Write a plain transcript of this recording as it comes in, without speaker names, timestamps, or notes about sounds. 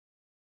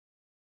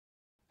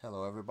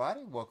Hello,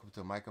 everybody. Welcome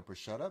to Mic Up or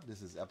Shut Up.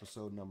 This is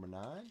episode number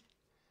 9.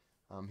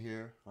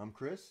 I'm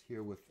Chris,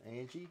 here with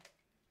Angie,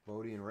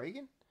 Bodie, and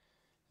Reagan.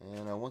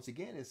 And once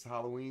again, it's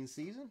Halloween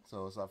season,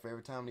 so it's our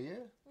favorite time of the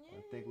year. Yay.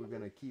 I think we're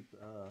going to keep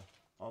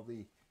all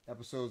the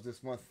episodes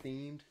this month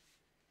themed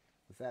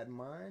with that in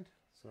mind.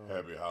 So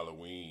Happy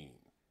Halloween.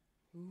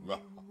 It's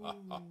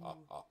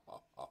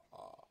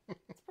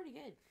pretty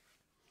good.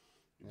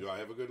 Do I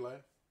have a good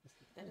laugh?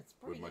 It's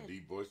pretty With my good.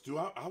 deep voice?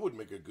 I would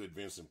make a good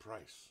Vincent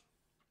Price.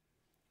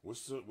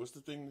 What's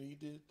the thing that he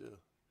did?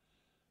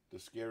 The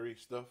scary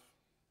stuff?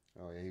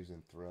 Oh, yeah, he was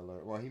in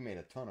Thriller. Well, he made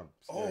a ton of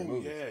scary Oh,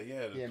 movies.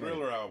 yeah. The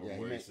Thriller album where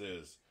he made,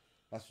 says...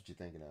 That's what you're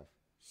thinking of.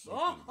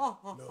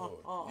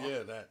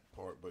 Yeah, that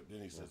part. But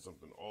then he said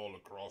something all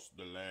across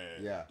the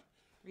land. Yeah.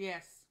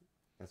 Yes.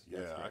 That's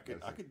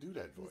I could do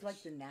that voice. He's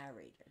like the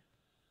narrator.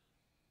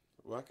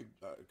 Well,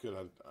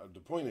 the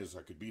point is,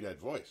 I could be that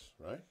voice,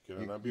 right?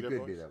 Can I not be you that could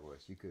voice? be that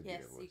voice. You could Yes,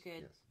 be that voice. you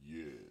could. Yes.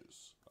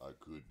 Yes, I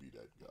could be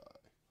that guy.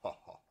 Ha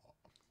ha ha.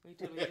 We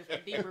totally just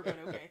went deeper, but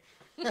okay.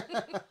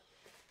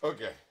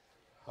 Okay.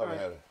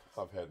 right.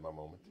 I've had my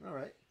moment. All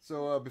right.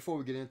 So before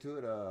we get into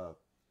it,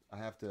 I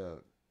have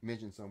to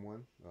mention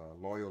someone. A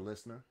loyal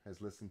listener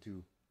has listened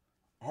to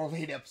all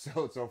 8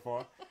 episodes so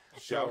far.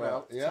 Shout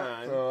out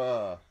time.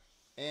 So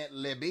Aunt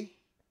Libby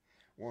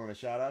wanted a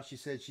shout out. She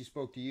said she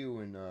spoke to you,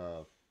 and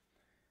I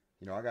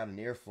got an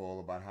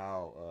earful about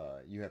how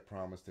you had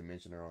promised to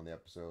mention her on the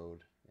episode,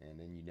 and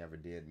then you never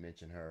did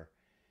mention her,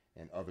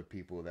 and other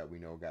people that we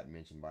know got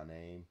mentioned by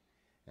name.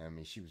 I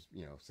mean, she was,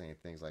 saying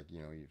things like,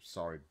 you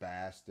sorry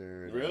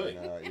bastard. Really?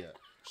 And, yeah.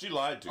 She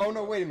lied to you. Oh,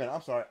 no, wait a minute.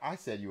 I'm sorry. I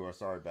said you were a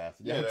sorry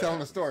bastard. Yeah, I'm telling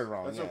the story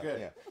wrong. That's okay.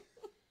 Yeah.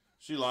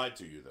 She lied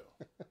to you, though.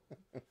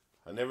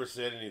 I never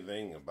said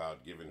anything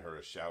about giving her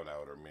a shout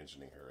out or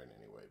mentioning her in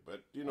any way.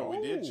 But,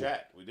 we did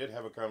chat. We did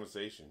have a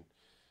conversation.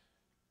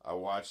 I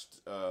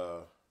watched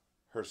her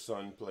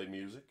son play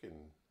music,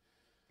 and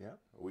Yeah.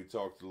 we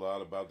talked a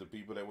lot about the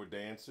people that were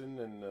dancing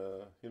and,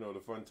 the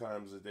fun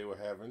times that they were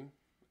having.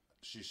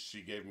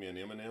 She gave me an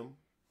M&M.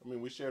 I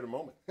mean, we shared a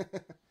moment. All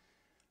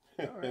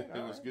right,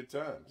 It was good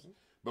times.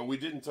 But we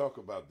didn't talk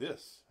about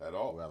this at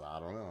all. Well, I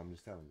don't know. I'm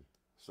just telling you.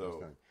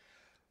 So,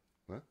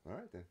 Well, all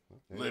right then.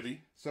 Well,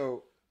 Libby,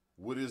 So,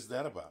 what is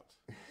that about?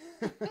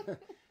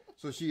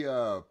 so she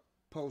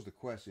posed a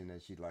question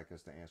that she'd like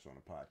us to answer on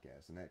the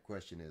podcast, and that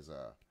question is,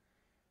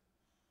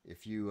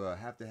 if you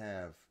have to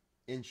have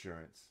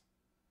insurance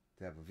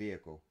to have a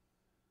vehicle,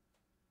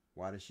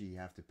 why does she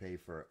have to pay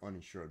for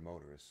uninsured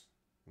motorists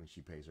when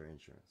she pays her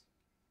insurance?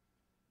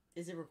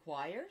 Is it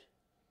required?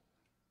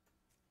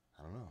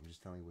 I don't know. I'm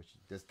just telling you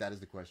that is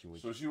the question.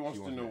 So she wants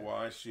to know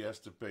why she has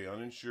to pay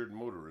uninsured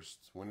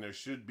motorists when there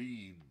should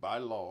be, by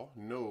law,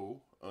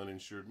 no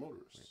uninsured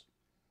motorists.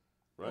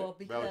 Right? Well,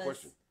 Valid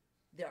question. because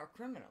there are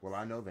criminals. Well,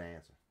 I know the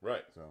answer.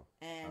 Right. So,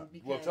 and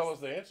because Well, tell us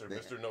the answer,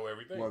 Mr. Know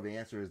Everything. well, the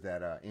answer is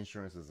that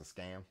insurance is a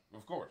scam,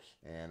 Of course.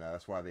 and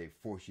that's why they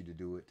force you to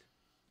do it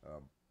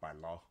by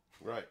law.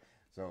 Right.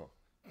 So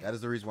that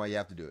is the reason why you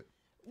have to do it.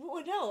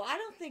 Well, no, I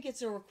don't think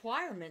it's a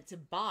requirement to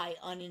buy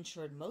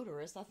uninsured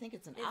motorists. I think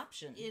it's an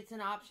option. It's an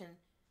option.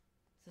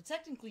 So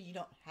technically, you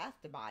don't have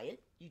to buy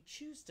it. You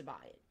choose to buy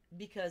it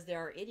because there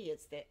are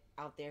idiots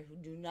out there who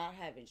do not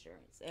have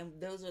insurance, and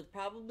those are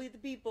probably the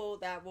people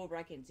that will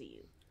reckon to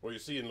you. Well, you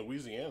see, in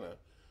Louisiana,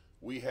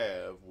 we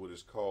have what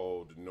is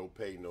called no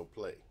pay, no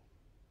play.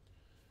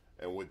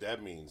 And what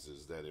that means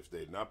is that if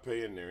they're not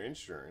paying their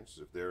insurance,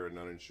 if they're an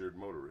uninsured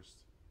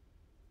motorist,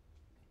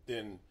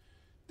 then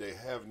they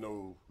have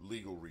no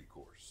legal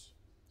recourse.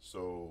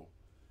 So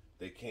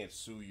they can't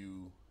sue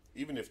you,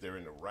 even if they're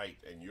in the right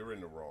and you're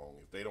in the wrong.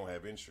 If they don't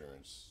have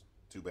insurance,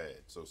 too bad,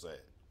 so sad.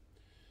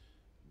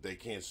 They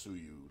can't sue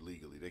you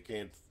legally. They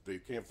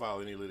can't file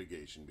any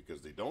litigation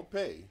because they don't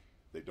pay,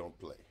 they don't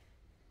play.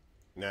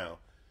 Now,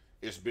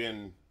 it's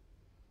been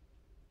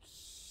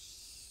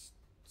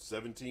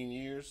 17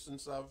 years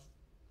since I've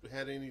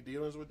had any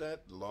dealings with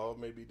that. The law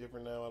may be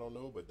different now, I don't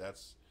know, but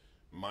that's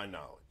my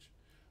knowledge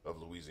of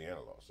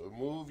Louisiana law. So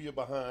move you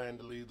behind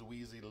the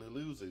Louisiana.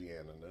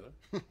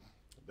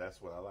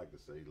 That's what I like to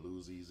say.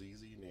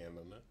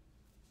 Louisiana.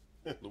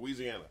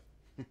 Louisiana.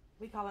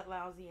 We call it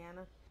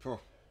Louisiana. Oh,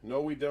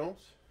 No, we don't.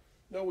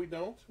 No, we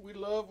don't. We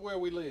love where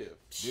we live.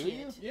 do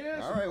you?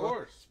 Yes, All right, of well,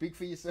 course. speak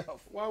for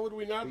yourself. Why would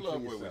we not Speak for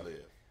love where we yourself.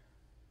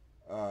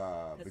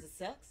 live? Because it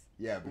sucks.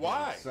 Yeah. because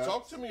Why? it sucks.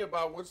 Talk to me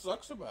about what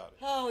sucks about it.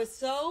 Oh, it's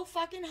so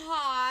fucking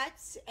hot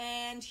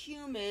and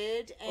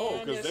humid, Oh,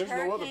 and because there's no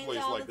other hurricanes place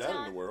all like the that in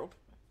time. the world.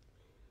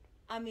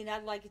 I mean,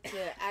 I'd like it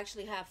to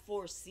actually have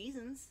 4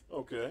 seasons.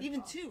 Okay.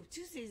 Even 2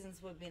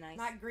 seasons would be nice.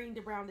 Not green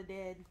to brown to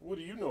dead. What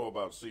do you know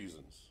about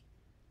seasons?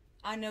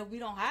 I know we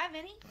don't have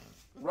any.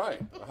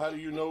 Right. How do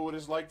you know what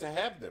it's like to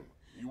have them?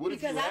 What if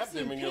Because you I've have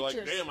them seen and you're like,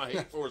 pictures. damn, I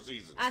hate 4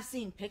 seasons? I've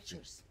seen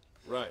pictures.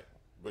 Right.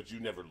 But you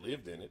never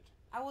lived in it.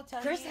 I will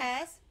tell Chris you.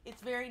 has.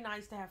 It's very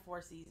nice to have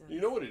 4 seasons. You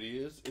know what it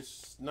is?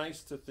 It's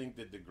nice to think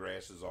that the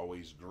grass is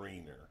always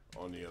greener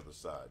on the other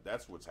side.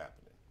 That's what's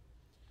happening.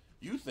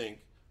 You think,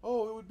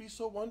 oh, it would be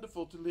so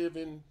wonderful to live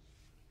in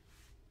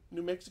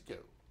New Mexico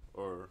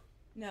or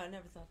No, I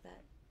never thought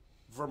that.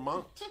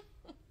 Vermont.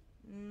 I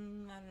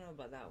don't know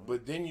about that one.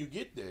 But then you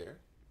get there,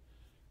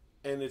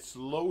 and it's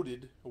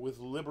loaded with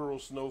liberal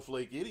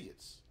snowflake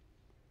idiots.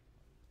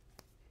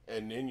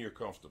 And then you're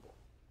comfortable.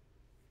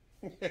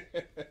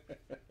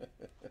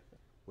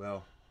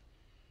 Well,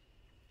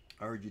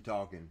 I heard you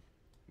talking,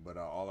 but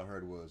all I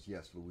heard was,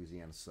 yes,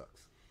 Louisiana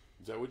sucks.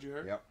 Is that what you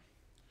heard? Yep.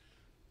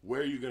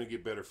 Where are you going to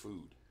get better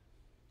food?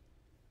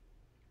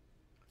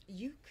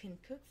 You can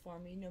cook for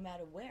me no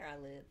matter where I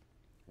live.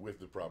 With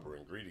the proper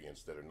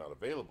ingredients that are not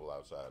available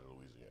outside of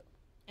Louisiana.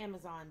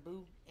 Amazon,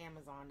 boo.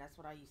 Amazon. That's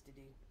what I used to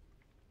do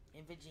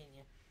in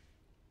Virginia.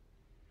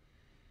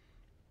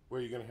 Where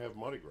are you going to have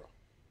Mardi Gras?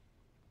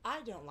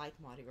 I don't like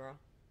Mardi Gras.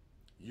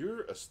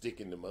 You're a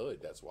stick in the mud,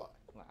 that's why.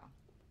 Wow.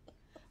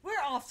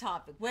 We're off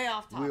topic. Way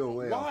off topic. We're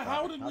way off Why?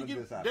 How topic. did we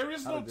this get... happen? There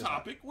is How no did this happen?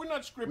 topic. We're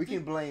not scripted. We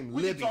can blame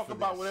We Libby can talk for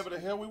about this. whatever the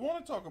hell we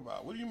want to talk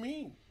about. What do you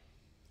mean?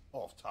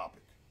 Off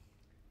topic.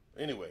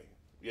 Anyway,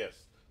 yes,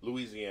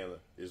 Louisiana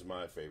is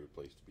my favorite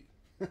place to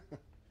be.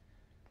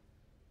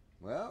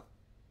 Well,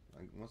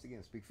 once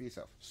again, speak for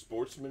yourself.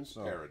 Sportsman's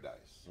So-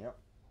 paradise. Yep.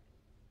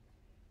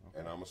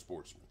 And I'm a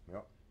sportsman.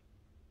 Yep.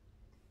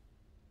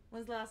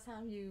 When's the last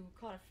time you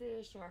caught a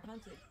fish or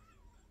hunted?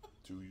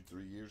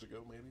 2-3 years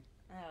ago, maybe.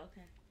 Oh,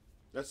 okay.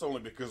 That's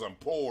only because I'm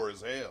poor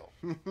as hell.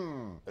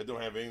 That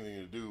don't have anything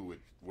to do with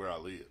where I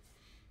live.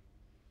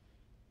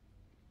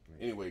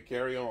 Anyway,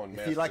 carry on.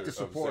 If you'd like to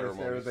Master of support us,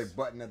 there is a Ceremonies.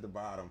 button at the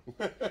bottom.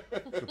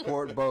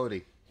 Support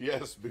Bodie.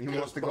 Yes, because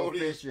wants to go Bodie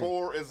is fishing.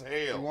 poor as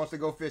He hell. wants to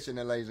go fishing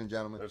there, ladies and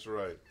gentlemen. That's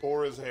right.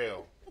 Poor as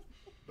hell.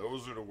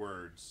 Those are the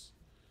words.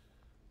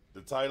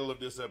 The title of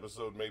this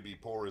episode may be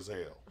Poor as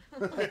Hell.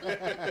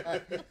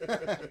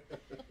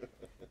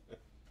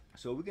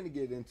 So we're going to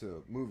get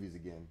into movies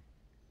again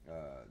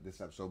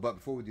this episode. But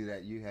before we do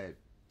that, you had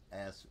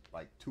asked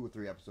like 2 or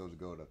 3 episodes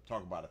ago to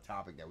talk about a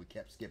topic that we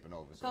kept skipping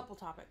over. A couple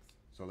topics.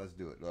 So let's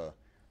do it.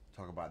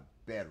 Talk about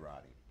bed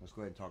rotting. Let's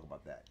go ahead and talk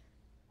about that.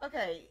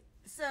 Okay,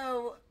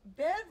 so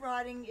bed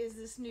rotting is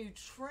this new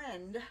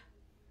trend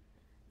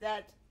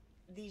that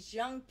these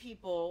young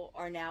people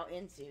are now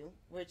into,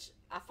 which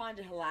I find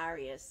it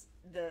hilarious.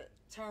 The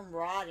term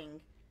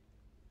rotting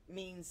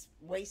means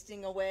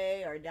wasting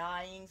away or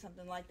dying,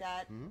 something like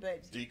that.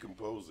 But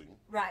Decomposing.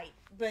 right,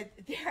 but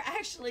they're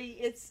actually,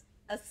 it's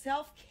a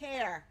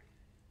self-care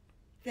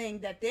thing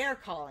that they're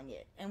calling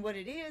it. And what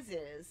it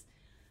is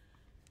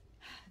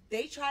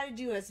they try to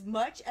do as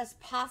much as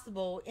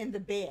possible in the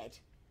bed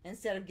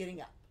instead of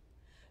getting up.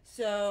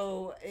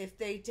 So if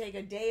they take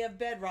a day of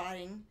bed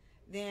rotting,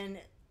 then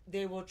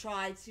they will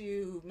try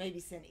to maybe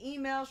send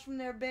emails from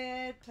their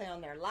bed, play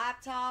on their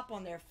laptop,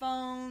 on their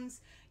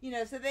phones,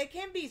 so they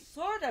can be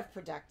sort of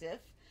productive.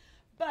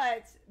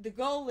 But the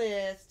goal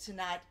is to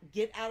not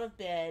get out of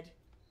bed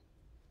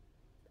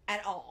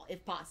at all,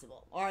 if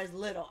possible, or as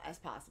little as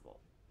possible.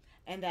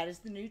 And that is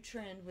the new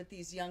trend with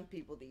these young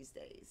people these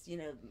days.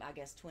 I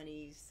guess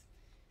 20s,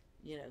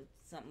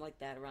 something like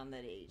that, around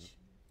that age.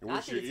 And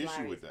what's I think your it's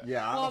issue hilarious. with that?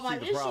 Yeah, I Well, don't see my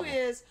the issue problem.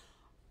 is,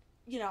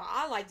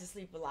 I like to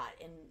sleep a lot,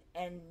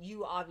 and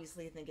you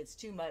obviously think it's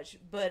too much.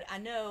 But I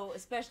know,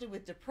 especially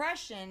with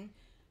depression,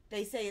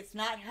 they say it's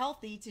not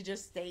healthy to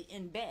just stay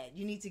in bed.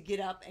 You need to get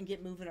up and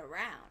get moving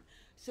around.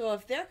 So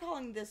if they're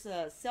calling this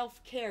a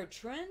self-care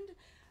trend,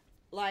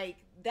 like,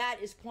 that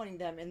is pointing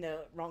them in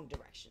the wrong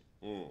direction.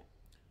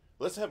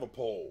 Let's have a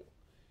poll.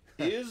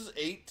 Is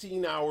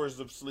 18 hours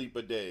of sleep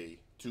a day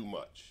too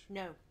much?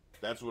 No.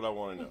 That's what I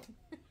want to know.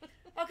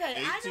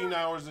 Okay, 18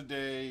 hours a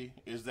day,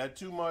 is that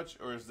too much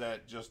or is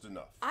that just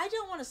enough? I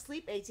don't want to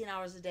sleep 18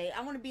 hours a day.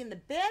 I want to be in the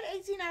bed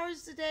 18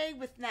 hours a day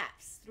with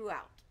naps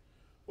throughout.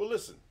 Well,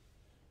 listen,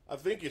 I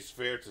think it's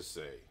fair to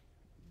say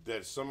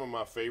that some of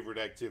my favorite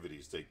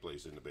activities take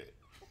place in the bed.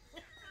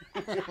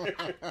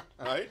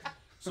 Right?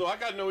 So I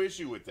got no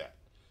issue with that.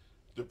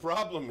 The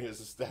problem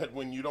is that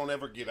when you don't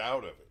ever get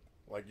out of it,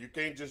 like you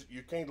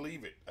can't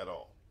leave it at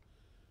all.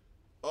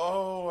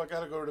 Oh, I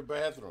gotta go to the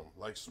bathroom.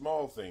 Like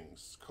small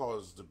things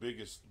cause the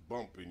biggest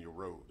bump in your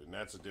road, and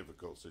that's a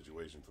difficult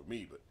situation for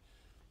me, but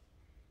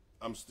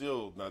I'm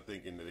still not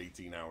thinking that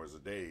 18 hours a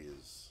day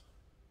is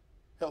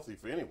healthy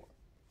for anyone.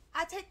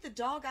 I take the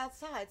dog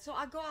outside, so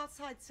I go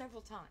outside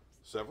several times.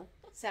 Several?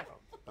 Several.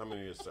 How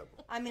many is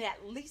several? I mean,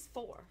 at least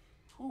 4.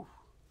 Whew.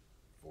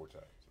 4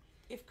 times.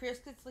 If Chris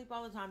could sleep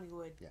all the time, you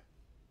would. Yeah.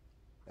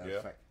 That's Yeah.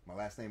 a fact. My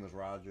last name is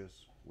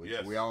Rogers, which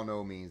Yes. we all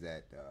know means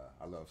that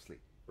I love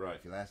sleep. Right.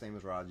 If your last name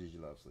is Rogers, you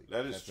love sleep.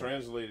 That is That's it.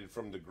 translated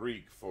from the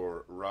Greek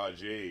for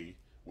Rajay,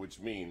 which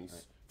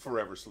means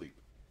forever sleep.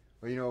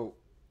 Well,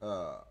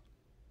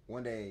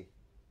 one day,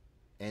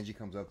 Angie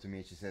comes up to me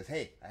and she says,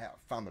 "Hey, I have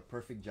found the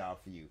perfect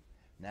job for you.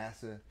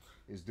 NASA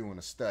is doing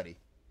a study,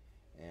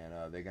 and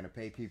they're going to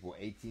pay people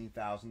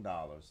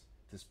 $18,000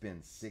 to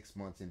spend 6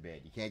 months in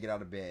bed. You can't get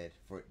out of bed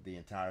for the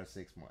entire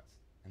 6 months."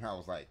 And I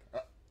was like,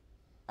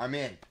 "I'm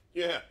in."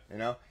 Yeah.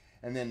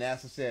 And then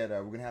NASA said,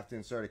 "We're going to have to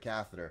insert a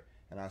catheter."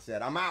 And I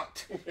said, "I'm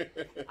out."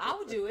 I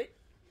would do it.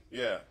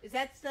 Yeah. Is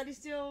that study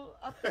still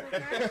up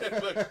there?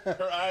 Look,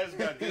 her eyes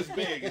got this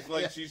big. It's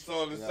like she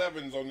saw the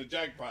sevens on the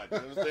jackpot. You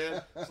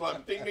understand? It's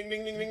like ding, ding,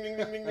 ding, ding, ding, ding,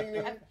 ding, ding, ding,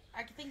 ding.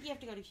 I think you have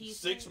to go to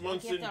Houston. 6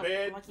 months Like, in you have to-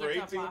 bed like, for you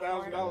have to apply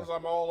for it. $18,000.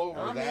 I'm all over.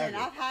 I'm Exactly.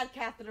 in. I've had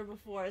catheter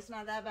before. It's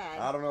not that bad.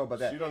 I don't know about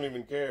that. She don't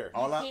even care.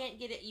 All You I, can't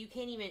get it. You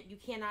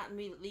cannot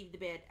leave the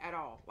bed at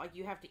all. Like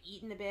you have to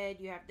eat in the bed.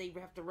 They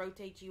have to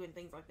rotate you and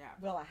things like that.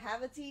 Well, I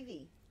have a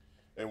TV.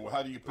 And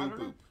how do you I don't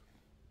know. poop?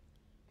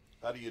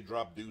 How do you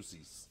drop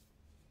deuces?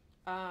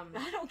 I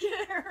don't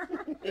care.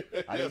 Yes,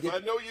 I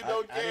know you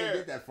don't I didn't care.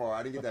 get that far.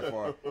 I didn't get that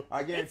far.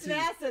 I It's guarantee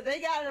you, NASA.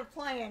 They got a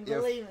plan.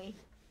 Believe me.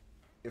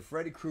 if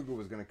Freddy Krueger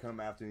was going to come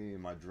after me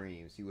in my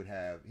dreams, he would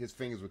have his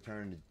fingers would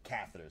turn to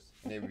catheters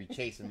and they would be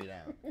chasing me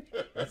down.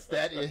 That's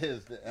that how just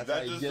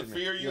you the get me.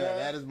 fear you yeah, have?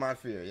 that is my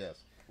fear.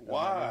 Yes. That's my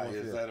Why number one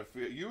is fear. that a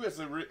fear?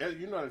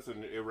 You know it's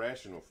an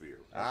irrational fear.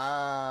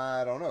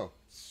 I don't know.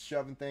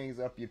 Shoving things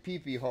up your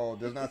pee-pee hole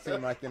does not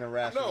seem like an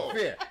irrational No.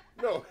 fear.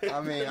 No, I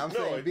mean, I'm no,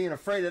 saying being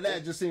afraid of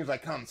that just seems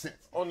like common sense.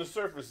 on the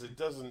surface, it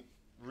doesn't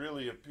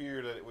really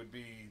appear that it would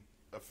be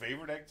a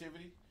favorite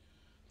activity,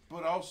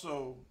 but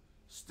also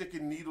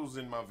sticking needles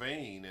in my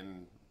vein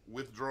and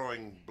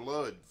withdrawing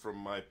blood from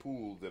my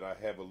pool that I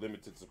have a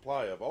limited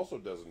supply of also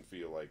doesn't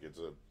feel like it's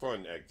a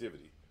fun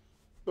activity.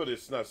 But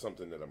it's not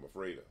something that I'm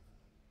afraid of.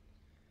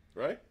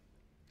 Right?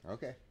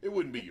 Okay. It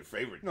wouldn't be your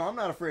favorite. No, I'm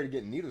not afraid of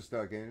getting needles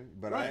stuck in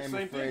it, but Right, I am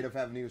same afraid thing. of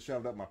having needles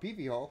shoved up my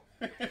pee-pee hole.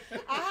 I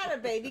had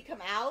a baby come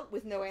out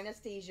with no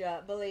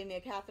anesthesia. Believe me,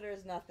 a catheter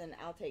is nothing.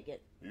 I'll take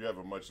it. You have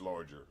a much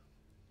larger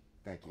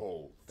Thank you.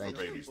 hole for Thank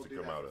you. babies to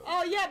come out of.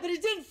 Oh yeah, but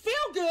it didn't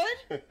feel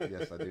good,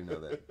 Yes, I do know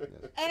that. Yes.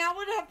 and I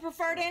would have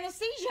preferred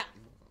anesthesia.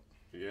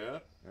 Yeah?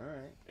 All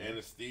right.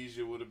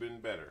 Anesthesia would have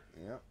been better.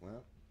 Yeah,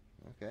 well,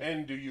 okay.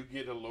 And do you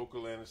get a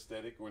local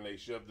anesthetic when they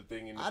shove the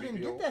thing in the I didn't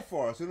pee-pee get hole? that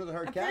far. As soon as I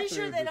heard I'm catheter, pretty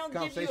sure they the don't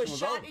give you conversation a was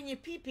shot over. in your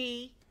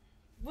pee-pee.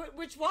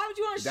 Which why would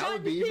you want a That shot would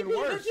in be your even pee-pee?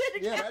 worse.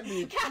 If you Yeah, had a that'd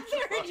be- catheter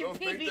I in your don't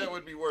think pee-pee. that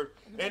would be worse.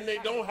 And they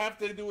don't have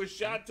to do a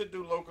shot to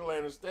do local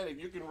anesthetic.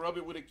 You can rub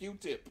it with a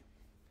Q-tip,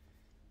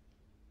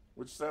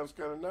 which sounds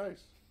kind of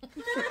nice.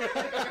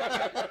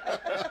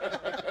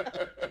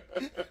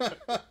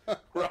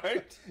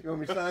 Right? You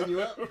want me to sign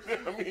you up?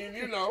 I mean,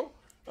 you know.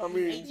 I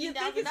mean, You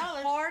think it's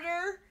 $18,000.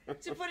 harder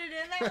to put it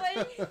in that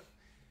way?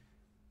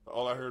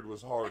 all I heard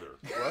was harder.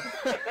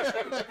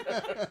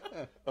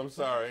 What? I'm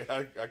sorry.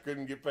 I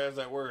couldn't get past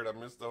that word. I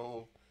missed the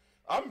whole...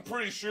 I'm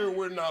pretty sure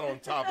we're not on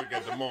topic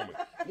at the moment.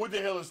 What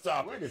the hell is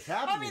topic? What is I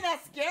happening? mean,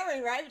 that's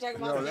scary, right? We're talking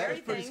about No, scary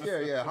that's pretty things.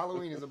 scary. Yeah,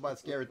 Halloween is about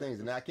scary things,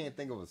 and I can't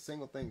think of a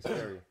single thing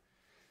scarier.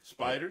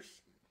 Spiders?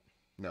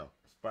 No,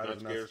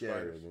 spiders Not are not scared of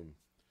scarier spiders? than.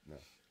 No.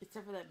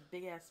 Except for that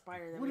big ass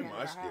spider that What we am had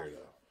I at our scared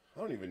house. of?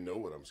 I don't even know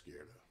what I'm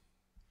scared of.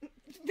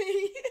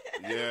 Me?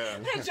 Yeah.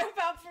 Jump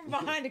out from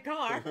behind a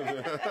car.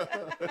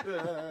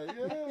 Yeah,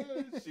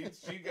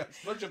 she got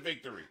such a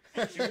victory.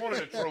 She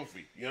wanted a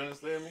trophy. You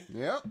understand me?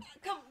 Yep.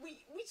 Come, we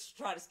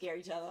try to scare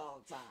each other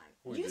all the time.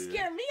 We You did.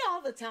 scare me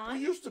all the We time.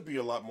 used to be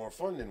a lot more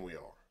fun than we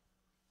are.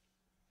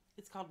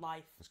 It's called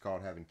life. It's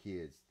called having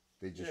kids.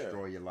 They Yeah.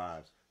 destroy your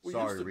lives. We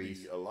Sorry, used to Reese.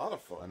 be a lot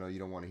of fun. I know you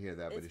don't want to hear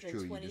that, but It's it's been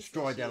true. You 26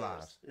 destroyed their years.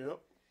 lives. Yep.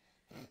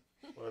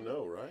 I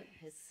know, right?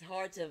 It's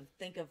hard to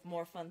think of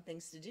more fun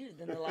things to do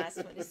than the last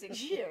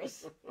 26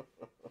 years.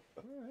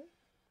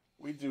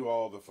 We do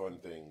all the fun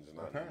things.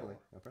 Not Apparently. anymore.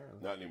 Apparently.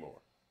 Not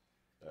anymore.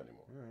 Not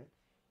anymore. All right.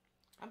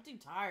 I'm too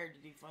tired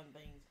to do fun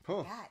things.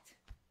 Huh. That.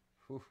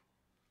 Whew.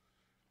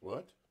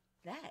 What?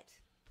 That.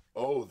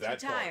 Oh, that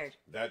Too part. tired.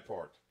 That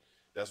part.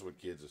 That's what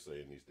kids are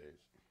saying these days.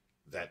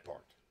 That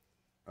part.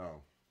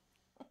 Oh.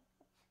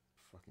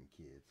 Fucking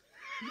kids.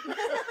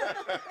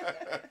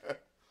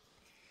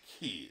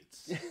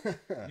 Kids.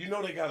 You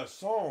know they got a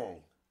song,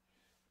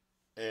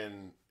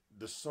 and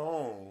the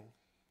song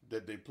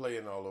that they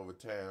playing all over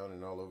town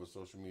and all over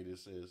social media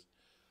says,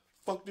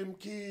 "Fuck them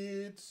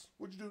kids."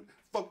 What you do?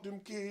 Fuck them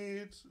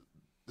kids.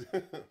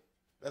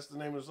 That's the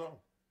name of the song.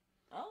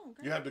 Oh,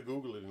 okay. You have to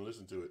Google it and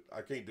listen to it.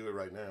 I can't do it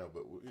right now,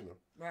 but you know,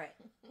 Right.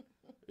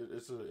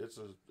 it's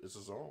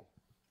a song.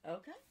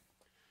 Okay.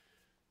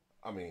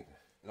 I mean,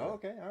 Oh,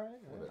 okay. All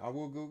right. I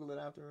will Google it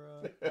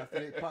after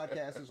the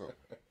podcast is over.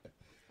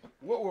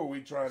 what were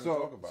we trying to So-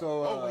 talk about?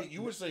 so, oh wait,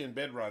 you were saying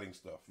bed rotting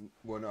stuff,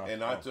 Well, no.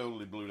 and I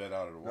totally blew that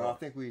out of the water. No, I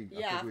think we.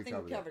 Yeah, I think we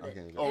covered it.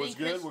 Okay, Oh, And it's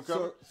Chris- good. We're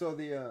covered. so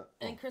the And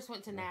then Chris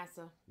went to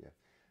NASA.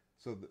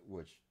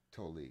 which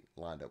totally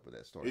lined up with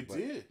that story. It but,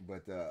 did.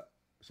 But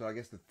so I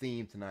guess the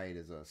theme tonight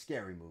is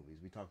scary movies.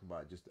 We talked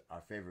about just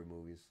our favorite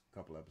movies a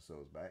couple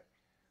episodes back,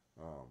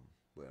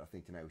 but I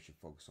think tonight we should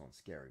focus on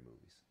scary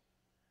movies.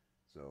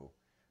 So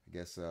I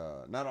guess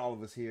not all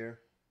of us here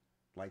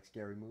like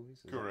scary movies.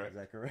 Correct. Is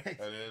that correct?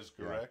 That is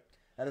correct.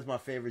 That is my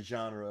favorite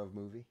genre of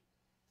movie.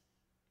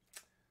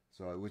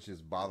 So, which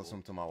is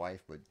bothersome to my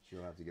wife, but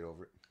she'll have to get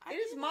over it. It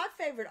is my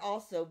favorite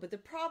also, but the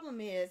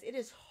problem is it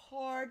is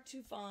hard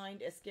to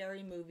find a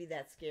scary movie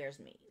that scares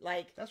me.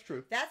 Like, That's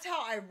true. that's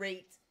how I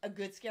rate a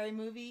good scary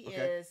movie Okay.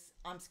 is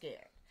I'm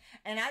scared.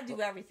 And I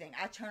do everything.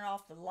 I turn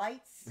off the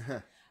lights.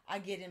 I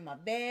get in my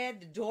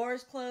bed. The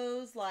doors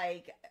closed.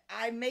 Like,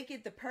 I make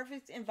it the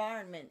perfect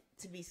environment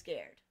to be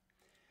scared.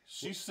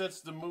 She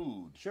sets the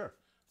mood Sure.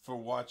 for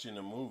watching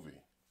a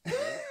movie.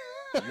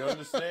 You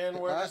understand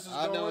where this is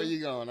going? I know where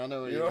you're going. I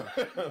know where you're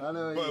going. I know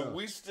where you're But going.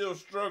 we still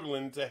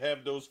struggling to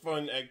have those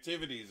fun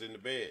activities in the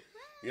bed.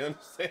 You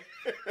understand?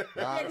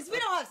 Yeah, because we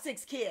don't have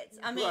 6 kids.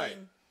 I mean, Right.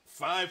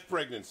 5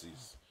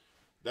 pregnancies.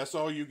 That's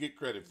all you get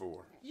credit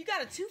for. you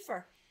got a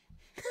twofer.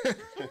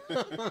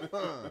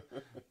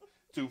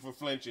 2 for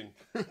flinching.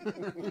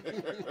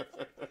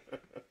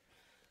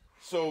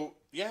 So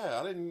yeah,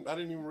 I didn't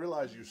even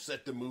realize you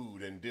set the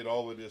mood and did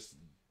all of this,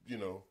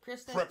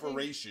 Chris does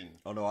preparation.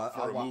 Oh no,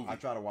 for a movie. I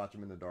try to watch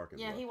them in the dark as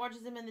Yeah, well. he watches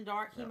them in the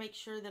dark. He makes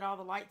sure that all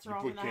the lights are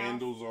off in Put the house.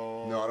 candles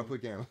on. No, I don't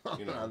put candles on.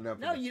 You know. I'll never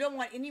No, put- you don't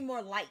want any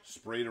more lights.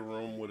 Spray the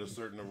room with a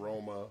certain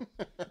aroma.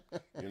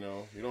 You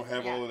don't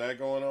have Yeah. all of that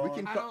going on.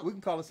 we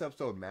can call this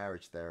episode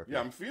marriage therapy.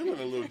 Yeah, I'm feeling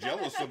a little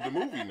jealous of the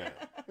movie now.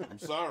 I'm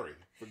sorry.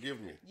 Forgive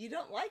me. You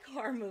don't like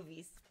horror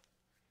movies.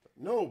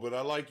 No, but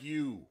I like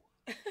you.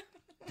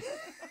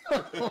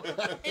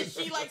 And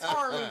she likes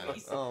horror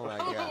movies. Oh my I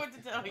don't know god. what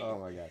to tell you. Oh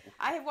my god.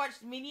 I have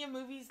watched many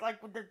movies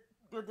like with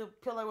the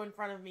pillow in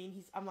front of me,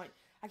 and I'm like,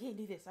 I can't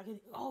do this.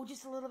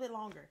 Just a little bit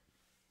longer.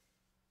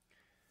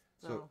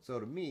 So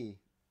to me,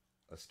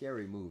 a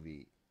scary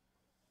movie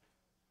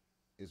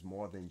is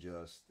more than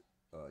just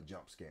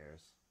jump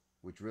scares,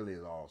 which really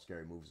is all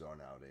scary movies are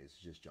nowadays.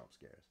 It's just jump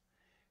scares.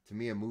 To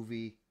me, a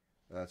movie,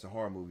 it's a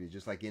horror movie,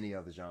 just like any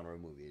other genre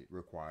of movie. It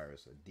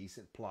requires a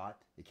decent plot.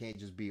 It can't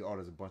just be,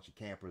 there's a bunch of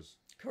campers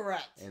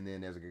Correct. and then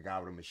there's a guy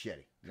with a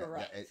machete.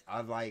 Correct.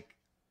 I like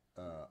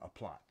a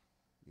plot,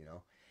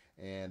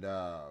 and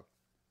a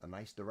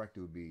nice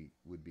director would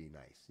be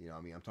nice.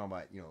 I'm talking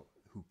about,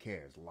 who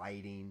cares?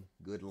 Lighting,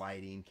 good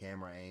lighting,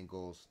 camera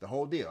angles, the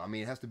whole deal.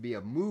 It has to be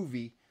a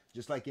movie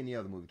just like any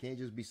other movie. It can't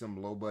just be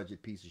some low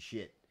budget piece of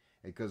shit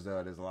because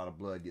there's a lot of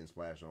blood getting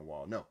splashed on the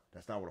wall. No,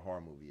 that's not what a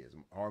horror movie is.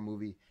 A horror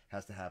movie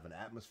has to have an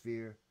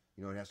atmosphere.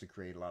 It has to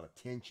create a lot of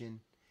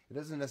tension. It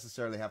doesn't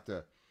necessarily have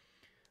to.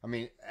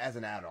 As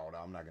an adult,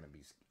 I'm not gonna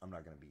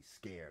be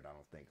scared. I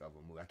don't think of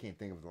a movie. I can't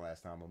think of the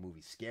last time a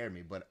movie scared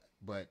me.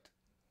 But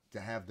to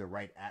have the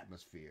right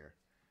atmosphere,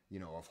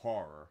 of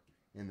horror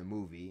in the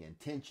movie and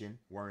tension,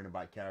 worrying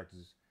about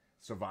characters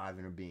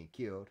surviving or being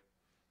killed,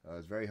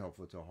 is very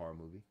helpful to a horror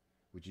movie,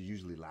 which is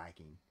usually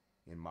lacking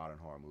in modern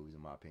horror movies,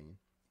 in my opinion.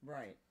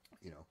 Right.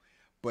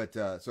 But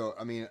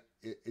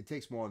it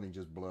takes more than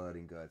just blood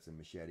and guts and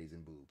machetes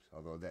and boobs.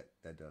 Although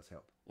that does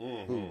help.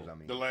 Boobs,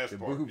 The last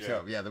part. boobs yeah.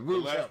 help. Yeah, the The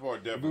boobs last help.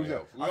 part The definitely boobs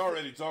helps. help. We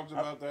already talked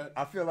about that.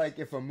 I feel like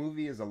if a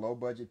movie is a low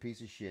budget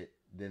piece of shit,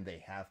 then they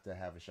have to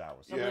have a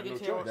shower scene. You have no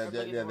Obligatory. choice.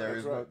 There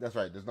is That's right. that's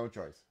right. There's no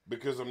choice.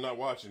 Because I'm not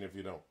watching if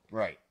you don't.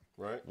 Right.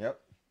 Right? Yep.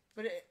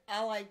 But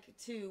I like,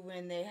 too,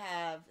 when they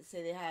have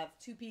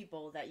 2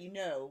 people that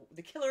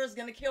the killer is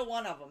going to kill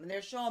one of them, and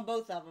they're showing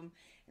both of them,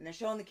 and they're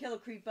showing the killer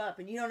creep up,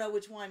 and you don't know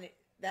which one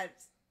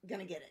that's going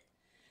to get it.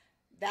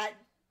 That,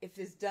 if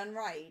it's done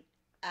right,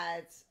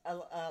 adds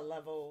a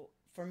level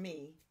for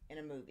me in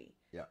a movie.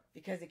 Yeah.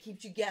 Because it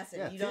keeps you guessing.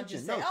 Yeah, You don't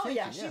just say, tension. No, oh,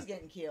 yeah, tension, she's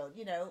getting killed.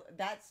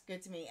 That's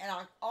good to me. And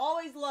I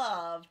always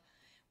love,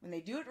 when they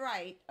do it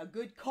right, a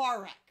good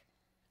car wreck.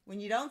 When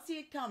you don't see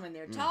it coming,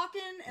 they're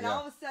talking, and Yeah.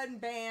 all of a sudden,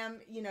 bam,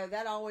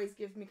 that always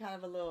gives me kind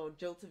of a little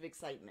jolt of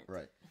excitement.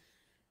 Right.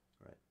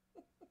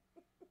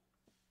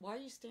 Why are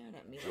you staring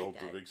at me Jolt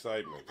like of that?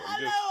 excitement.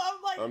 I know,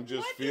 I'm like, I'm just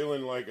what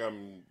feeling like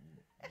I'm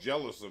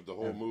jealous of the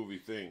whole movie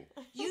thing.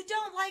 You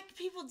don't like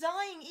people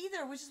dying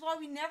either, which is why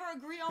we never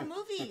agree on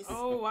movies.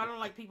 Oh, I don't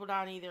like people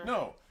dying either.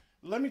 No,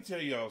 let me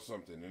tell y'all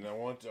something, and I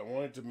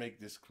wanted to make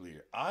this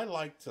clear. I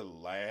like to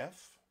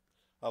laugh.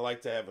 I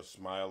like to have a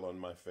smile on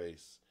my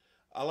face.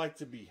 I like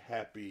to be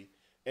happy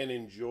and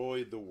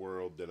enjoy the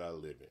world that I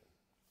live in.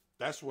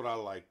 That's what I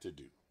like to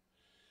do.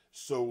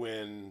 So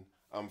when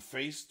I'm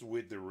faced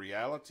with the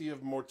reality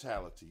of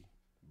mortality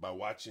by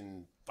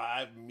watching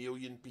 5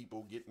 million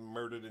people getting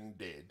murdered and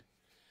dead,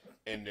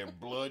 and their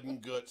blood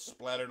and guts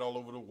splattered all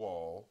over the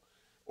wall,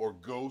 or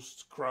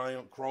ghosts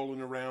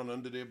crawling around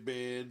under their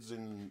beds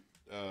and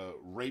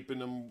raping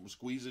them,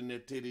 squeezing their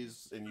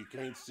titties, and you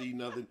can't see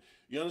nothing.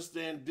 You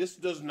understand? This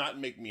does not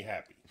make me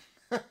happy.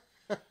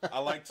 I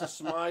like to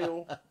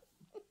smile,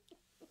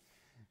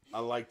 I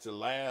like to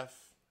laugh,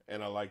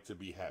 and I like to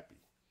be happy.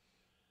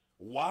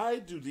 Why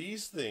do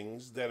these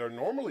things that are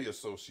normally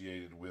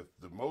associated with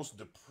the most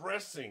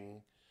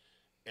depressing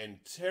and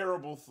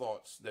terrible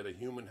thoughts that a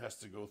human has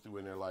to go through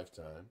in their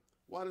lifetime,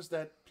 why does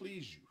that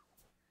please you?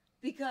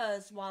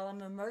 Because while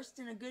I'm immersed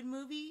in a good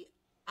movie,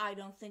 I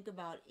don't think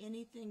about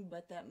anything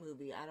but that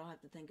movie. I don't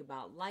have to think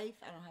about life.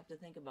 I don't have to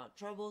think about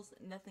troubles.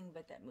 Nothing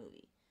but that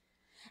movie.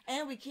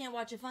 And we can't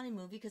watch a funny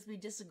movie because we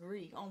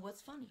disagree on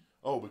what's funny.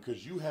 Oh,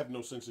 because you have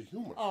no sense of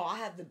humor. Oh, I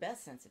have the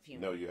best sense of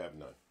humor. No, you have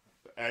none.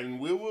 And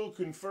we will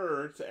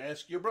confer to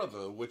ask your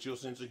brother what your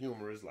sense of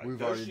humor is like. We've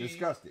Does already she-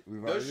 discussed it.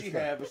 Does she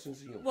have a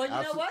sense of humor? Well,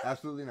 you know what?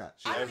 Absolutely not.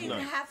 I has don't even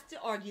none. have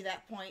to argue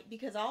that point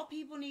because all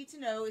people need to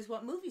know is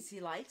what movies he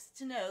likes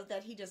to know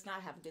that he does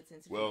not have a good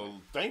sense of humor.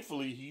 Well,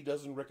 thankfully, he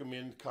doesn't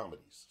recommend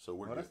comedies, so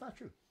we're Well, good. that's not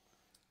true.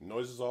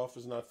 Noises Off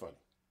is not funny.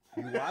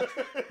 You watch?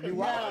 You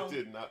watch? No. I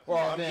did not.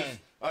 Well, I'm then. just,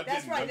 I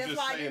That's didn't. right. I'm That's just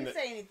why I saying didn't that.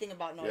 say anything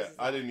about Yeah, noises.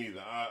 I didn't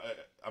either.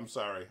 I'm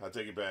sorry. I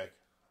take it back.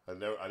 I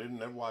didn't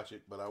never watch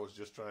it, but I was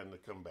just trying to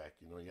come back.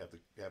 You know, you have to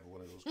have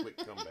one of those quick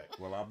comebacks.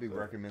 Well, I'll be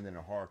recommending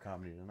a horror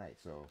comedy tonight.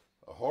 So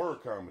A horror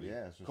comedy.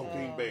 Yeah, it's just-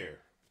 Cocaine Bear.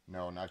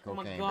 no, not Oh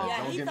my cocaine. God. but Yeah,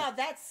 don't he get me- thought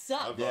that I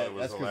sucked. thought Yeah, it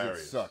was that's 'cause it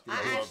hilarious. sucked. I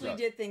Yeah, actually sucked.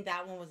 did think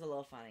that one was a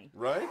little funny.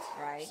 Right?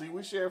 Right. See,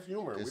 we share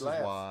humor. This we is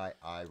laugh. why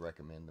I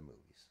recommend the movies.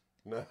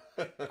 No.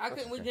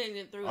 We couldn't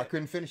get through I it.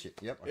 couldn't finish it.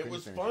 Yep, I It couldn't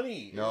was finish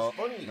funny. It No, was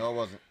funny. no, it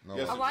wasn't. No,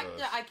 Yes, I it wasn't.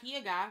 like the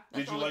IKEA guy. That's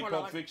Did the you only like part I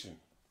Pulp Fiction?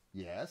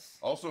 Yes,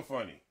 Also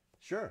funny.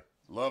 sure.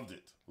 Loved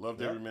it. Loved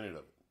Yep. every minute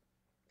of it.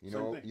 You Same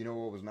know, thing. you know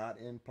what was not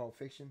in Pulp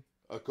Fiction?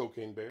 A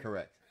Cocaine Bear.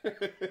 Correct.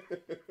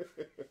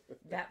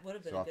 That would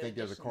have been So a I good think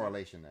there's a addition.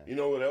 correlation there. You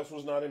know what else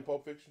was not in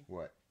Pulp Fiction?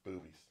 What?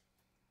 Boobies.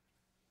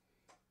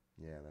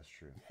 Yeah, that's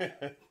true.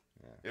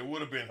 It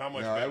would have been how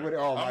much No, better? it would.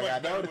 Oh How my much God,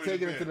 that better would have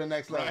taken it to been, the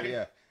next level. right?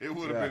 Yeah. It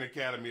would have Yeah. been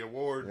Academy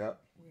Award.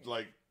 Yep.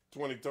 Like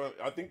 20.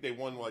 I think they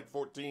won like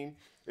 14.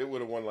 It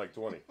would have won like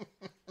 20.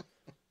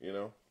 You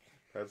know,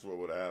 that's what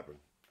would have happened.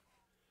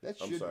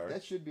 I'm sorry.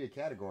 That should be a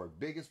category.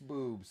 Biggest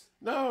boobs.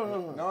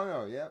 No.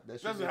 No, yeah. That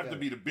It should doesn't have to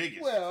be the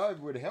biggest. Well, it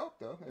would help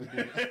though.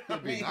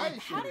 It'd be nice.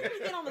 How did we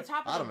get on the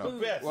topic I don't of know.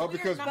 boobs? Best. Well, Weird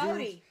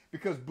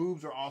because number.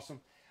 boobs are awesome.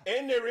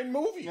 And they're in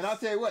movies. And I'll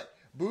tell you what,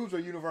 boobs are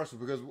universal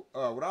because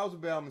when I was a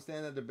bellman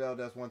standing at the bell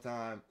desk one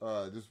time,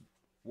 this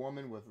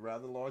woman with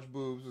rather large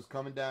boobs was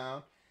coming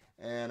down,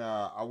 and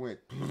I went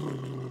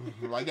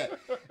like that.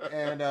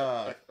 And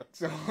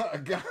so a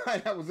guy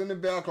that was in the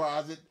bell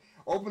closet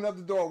opened up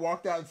the door,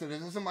 walked out, and said,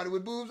 "Is there somebody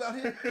with boobs out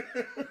here?"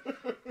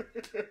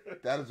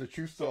 That is a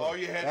true story. all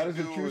you had That to is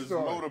a do true was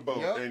story. motorboat,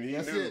 Yep, and he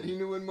that's knew. it. He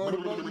knew what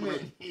motorboat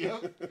meant.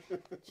 Yep.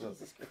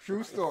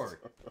 True story.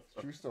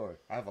 True story.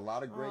 I have a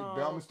lot of great Oh.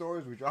 Bellman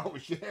stories, which I will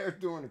share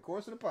during the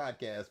course of the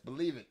podcast.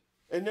 Believe it.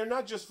 And they're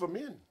not just for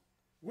men.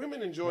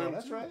 Women enjoy No, them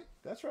that's too. right.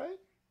 That's right.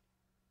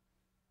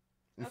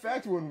 In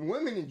fact, when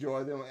women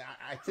enjoy them,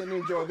 I tend to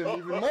enjoy them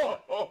even more.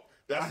 Oh,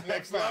 that's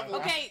next level.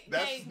 Okay,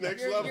 That's Dave,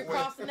 next you're, level. you're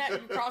crossing that. You're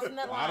crossing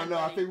that line. I don't know.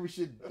 I buddy.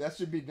 think that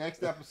should be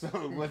next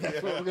episode. But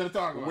that's what we're going to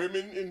talk about.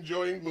 Women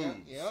enjoying boobs.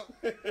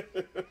 Yep.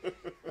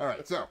 All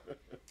right. So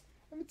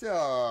let me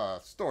tell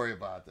a story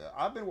about that.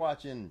 I've been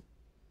watching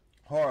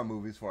horror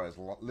movies for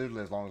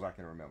literally as long as I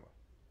can remember.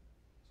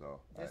 So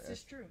This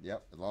is true.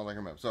 Yep, as long as I can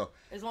remember. So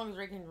As long as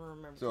Ray can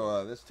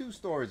remember. there's two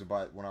stories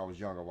about when I was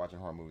younger watching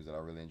horror movies that I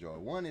really enjoyed.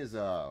 One is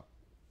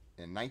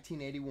in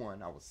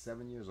 1981. I was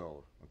 7 years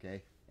old.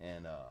 Okay,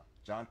 and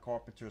John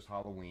Carpenter's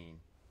Halloween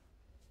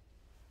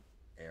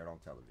aired on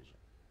television.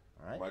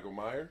 All right. Michael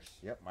Myers.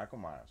 Yep, Michael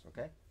Myers.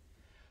 Okay,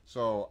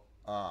 so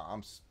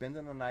I'm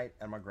spending the night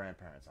at my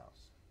grandparents'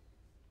 house,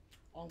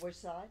 On which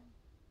side?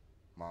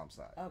 mom's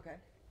side, Okay.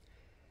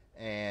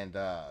 and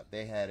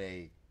they had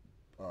a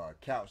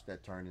couch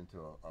that turned into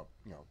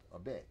a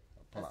bed,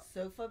 A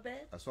sofa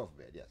bed? a sofa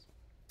bed. Yes.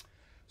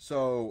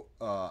 So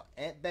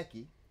Aunt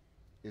Becky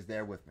is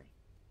there with me.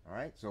 All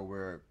right, so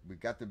we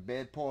got the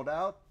bed pulled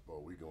out.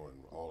 Well, we going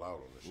all out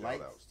on the shout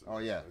Lights. outs. Oh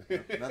yeah,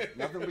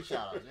 nothing but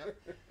shout outs.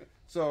 Yep.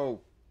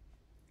 So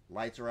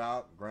lights are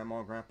out. Grandma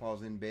and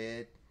Grandpa's in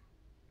bed.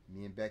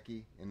 Me and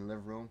Becky in the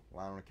living room,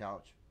 lying on the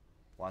couch,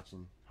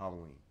 watching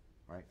Halloween.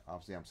 Right.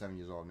 Obviously, I'm 7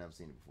 years old. Never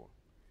seen it before.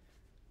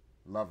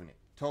 Loving it.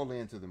 Totally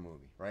into the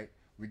movie. Right.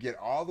 We get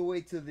all the way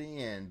to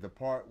the end, the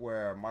part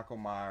where Michael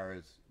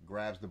Myers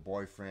grabs the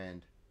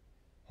boyfriend,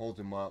 holds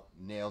him up,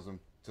 nails him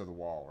to the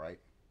wall. Right.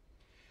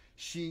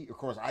 Of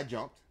course, I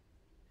jumped.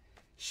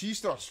 She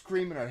starts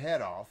screaming her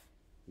head off,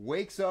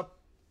 wakes up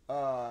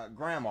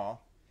Grandma.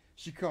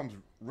 She comes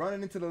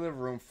running into the living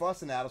room,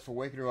 fussing at us for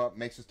waking her up,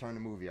 makes us turn the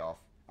movie off.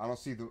 I don't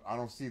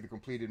see the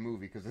completed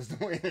movie because there's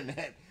no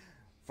internet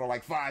for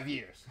like 5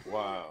 years.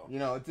 Wow.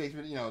 It takes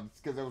me,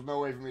 because there was no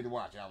way for me to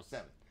watch it. I was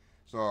 7,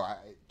 so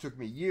it took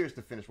me years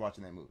to finish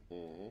watching that movie.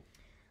 Mm-hmm.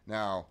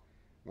 Now,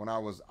 when I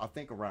was, I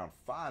think around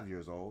 5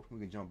 years old, we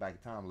can jump back in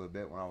time a little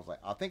bit. When I was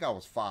I think I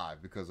was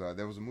 5 because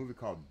there was a movie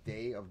called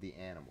Day of the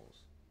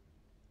Animals,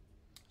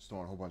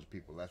 starring a whole bunch of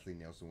people. Leslie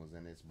Nielsen was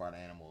in it. It's about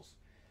animals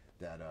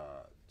that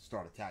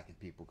start attacking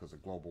people because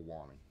of global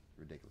warming.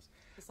 Ridiculous.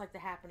 It's like the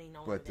happening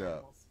on But the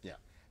animals. yeah,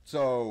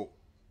 so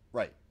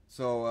right,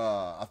 so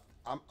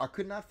I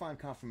could not find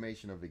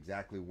confirmation of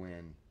exactly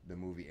when the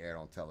movie aired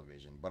on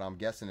television, but I'm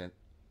guessing it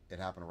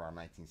happened around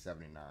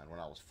 1979 when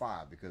I was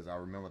 5 because I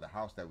remember the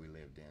house that we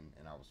lived in,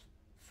 and I was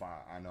 5.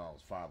 I know I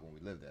was 5 when we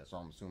lived there, so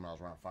I'm assuming I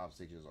was around 5 or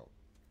 6 years old.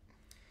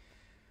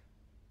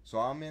 So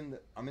I'm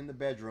in the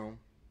bedroom,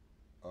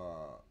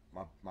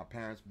 my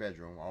parents'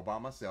 bedroom, all by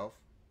myself,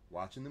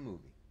 watching the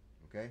movie.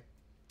 Okay.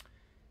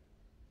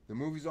 The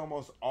movie's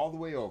almost all the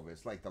way over.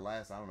 It's like the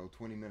last,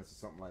 20 minutes or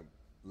something like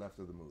left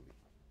of the movie.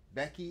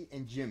 Becky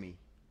and Jimmy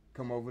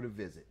come over to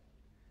visit.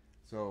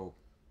 So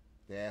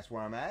they ask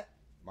where I'm at.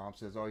 Mom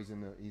says, "Oh, he's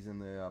in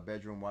the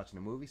bedroom watching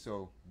a movie."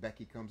 So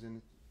Becky comes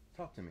in to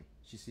talk to me.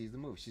 She sees the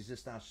movie. She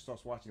sits down. She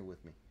starts watching it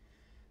with me.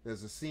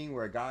 There's a scene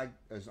where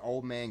an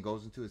old man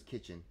goes into his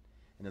kitchen,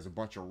 and there's a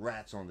bunch of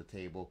rats on the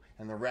table,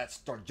 and the rats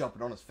start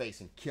jumping on his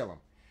face and kill him.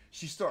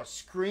 She starts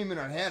screaming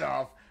her head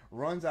off,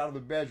 runs out of the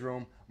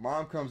bedroom.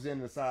 Mom comes in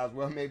and decides,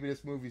 well, maybe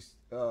this movie's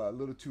a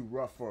little too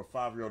rough for a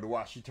 5-year-old to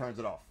watch. She turns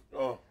it off.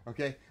 Oh,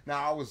 Okay? Now,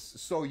 I was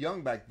so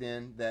young back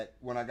then that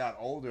when I got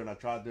older and I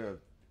tried to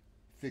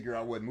figure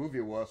out what movie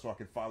it was so I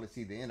could finally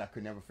see the end, I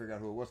could never figure out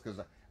who it was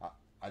because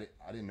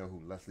I didn't know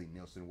who Leslie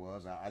Nielsen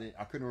was.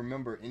 I couldn't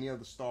remember any of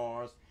the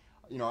stars.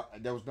 You know,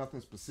 there was nothing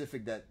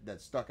specific that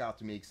stuck out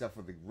to me except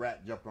for the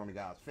rat jumping on the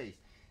guy's face.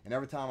 And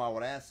every time I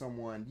would ask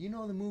someone, you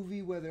know the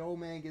movie where the old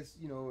man gets,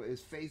 his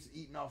face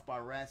eaten off by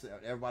rats,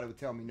 everybody would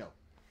tell me no.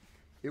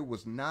 It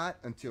was not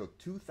until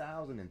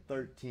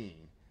 2013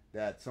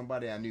 that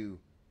somebody I knew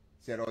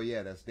said, oh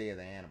yeah, that's Day of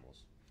the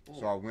Animals. Oh.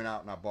 So I went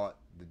out and I bought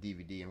the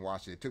DVD and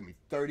watched it. It took me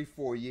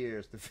 34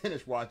 years to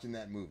finish watching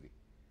that movie.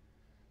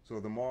 So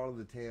the moral of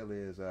the tale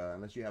is,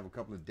 unless you have a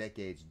couple of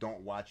decades,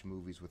 don't watch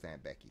movies with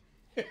Aunt Becky.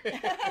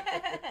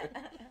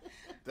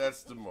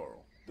 That's the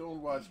moral.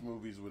 Don't watch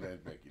movies with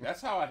Aunt Becky.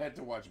 That's how I had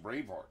to watch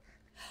Braveheart.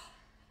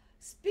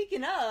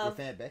 Speaking of, With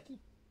Aunt Becky?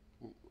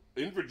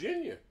 In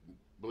Virginia,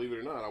 believe it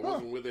or not. I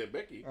wasn't with Aunt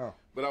Becky,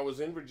 but I was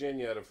in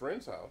Virginia at a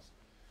friend's house,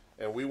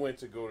 and we went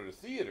to go to the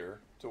theater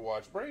to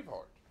watch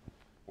Braveheart.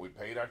 We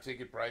paid our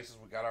ticket prices,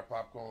 we got our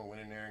popcorn,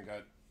 went in there and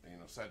got,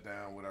 sat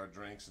down with our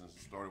drinks and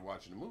started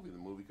watching the movie. The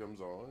movie comes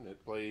on, and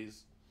it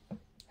plays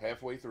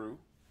halfway through.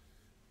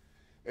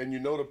 And you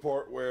know the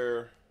part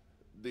where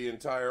the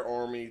entire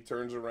army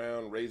turns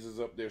around, raises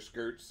up their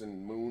skirts,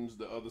 and moons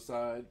the other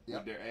side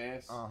with their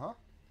ass? Uh-huh.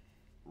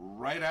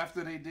 Right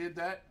after they did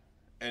that,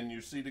 and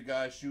you see the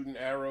guy shooting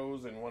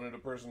arrows, and one of the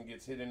person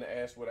gets hit in the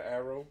ass with an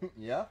arrow,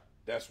 Yeah.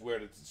 that's where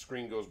the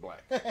screen goes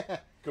black.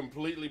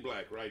 Completely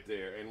black right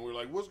there. And we're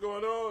like, what's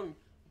going on?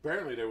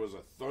 Apparently there was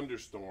a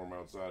thunderstorm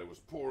outside. It was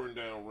pouring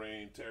down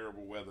rain,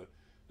 terrible weather.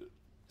 The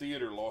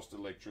theater lost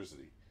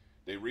electricity.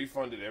 They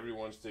refunded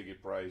everyone's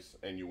ticket price,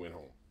 and you went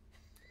home.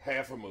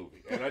 Half a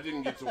movie. And I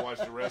didn't get to watch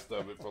the rest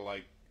of it for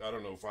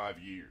 5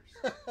 years.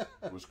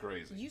 It was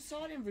crazy. you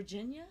saw it in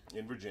Virginia?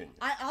 In Virginia.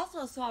 I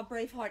also saw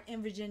Braveheart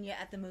in Virginia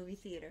at the movie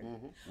theater.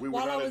 We were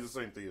While not I in the was-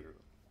 same theater.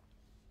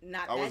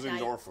 Not I that was in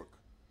night. Norfolk.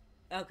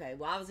 Okay,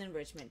 well, I was in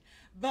Richmond.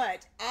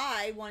 But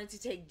I wanted to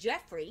take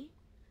Jeffrey,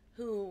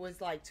 who was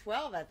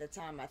 12 at the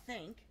time, I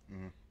think,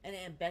 and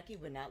Aunt Becky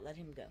would not let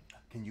him go.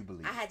 Can you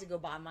believe I it? had to go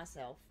by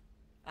myself.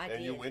 I And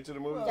did. you went to the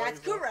movie? by That's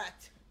yourself?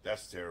 correct.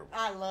 That's terrible.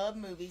 I love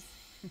movies.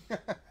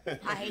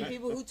 I hate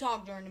people who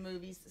talk during the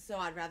movies, so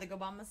I'd rather go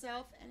by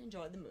myself and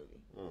enjoy the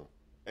movie.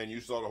 And you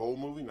saw the whole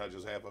movie, not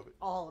just half of it?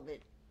 All of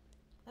it.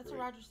 That's a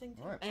Great. Rogers thing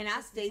too. All right. And I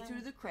That's stayed insane.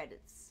 through the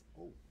credits.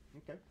 Oh,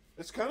 okay.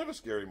 It's kind of a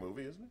scary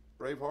movie, isn't it?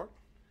 Braveheart.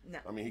 No.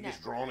 I mean, he no.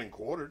 gets drawn and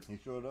quartered, He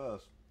sure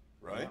does.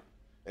 right?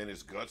 And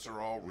his guts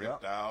are all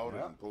ripped Yeah, out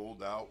yeah. and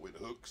pulled out with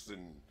hooks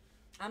and...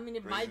 I mean,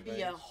 it Crazy might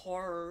be a things.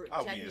 horror, I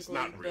technically, mean, it's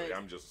not really. but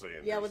I'm just saying.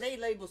 yeah, there's- well, they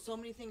label so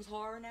many things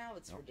horror now,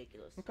 it's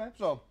ridiculous. Okay,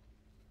 so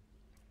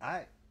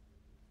I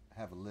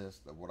have a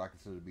list of what I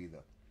consider to be the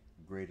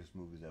greatest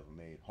movies ever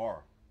made.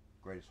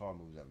 Greatest horror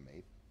movies ever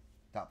made.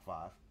 Top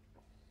 5.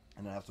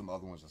 And I have some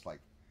other ones that's like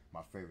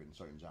my favorite in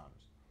certain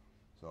genres.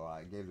 So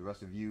I gave the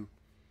rest of you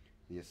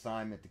the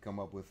assignment to come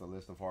up with a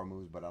list of horror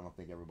movies, but I don't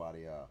think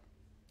everybody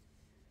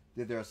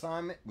did their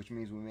assignment, which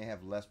means we may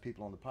have less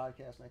people on the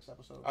podcast next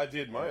episode. I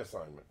did my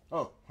assignment.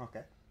 Oh,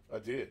 okay. I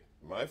did.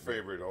 My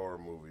favorite horror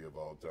movie of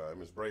all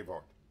time is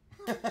Braveheart.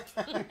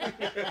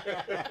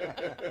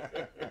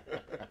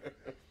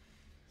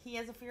 He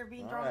has a fear of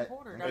being All drawn right. and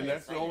quartered. And I'm And just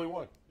that's the saying. only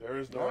one. There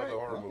is no All other right,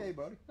 horror okay, movie.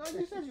 buddy. No,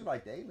 you said you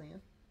liked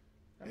Alien.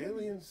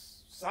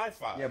 Aliens,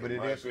 sci-fi. Yeah, but in it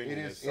my is opinion,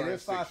 it is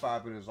science fiction. sci-fi,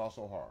 but it is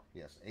also horror.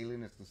 Yes,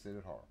 Alien is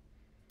considered horror.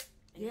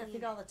 Yeah, I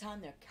think all the time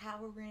they're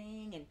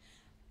cowering and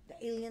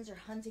the aliens are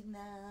hunting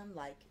them.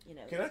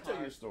 Can I it's tell you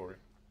hard. a story?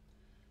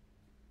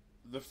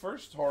 The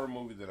first horror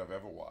movie that I've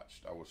ever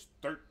watched, I was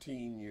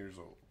 13 years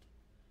old.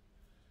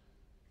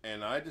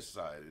 And I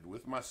decided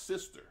with my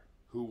sister,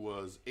 who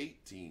was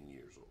 18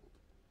 years old,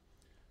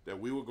 that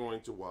we were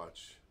going to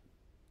watch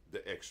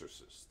The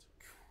Exorcist.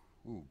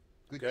 Ooh,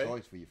 good Okay.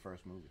 choice for your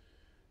first movie.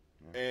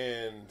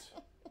 And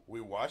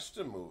we watched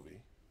the movie,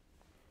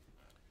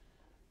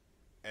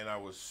 and I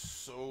was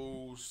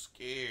so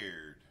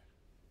scared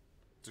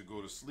to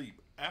go to sleep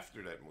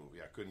after that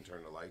movie. I couldn't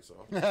turn the lights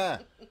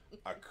off.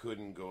 I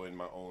couldn't go in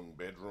my own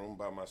bedroom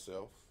by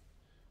myself.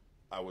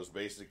 I was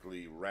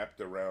basically wrapped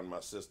around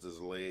my sister's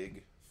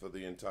leg for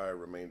the entire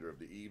remainder of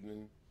the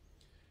evening.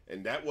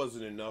 And that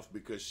wasn't enough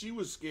because she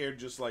was scared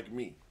just like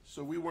me.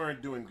 So we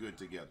weren't doing good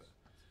together.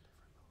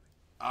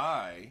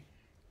 I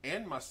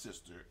and my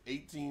sister,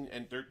 18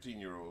 and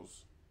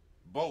 13-year-olds,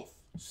 both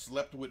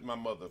slept with my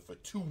mother for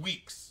 2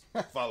 weeks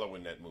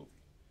following that movie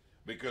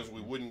because we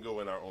wouldn't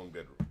go in our own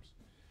bedrooms.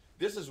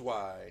 This is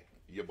why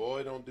your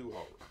boy don't do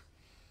horror.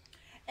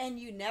 And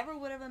you never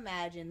would have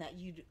imagined that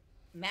you'd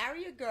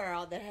marry a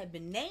girl that had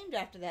been named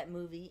after that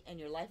movie, and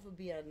your life would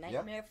be a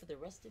nightmare for the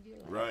rest of your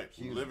life. Right.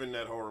 She was- Live in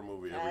that horror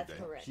movie every That's day.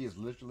 correct. She is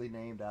literally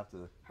named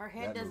after. Her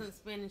head that doesn't movie.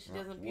 spin and she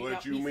doesn't pick What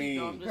out you pieces, mean?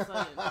 so I'm just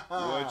saying.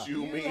 What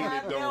you You mean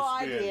have it don't no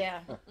spin?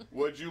 idea.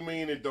 What you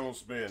mean it don't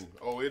spin?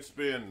 Oh, it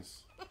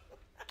spins.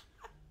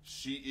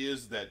 She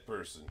is that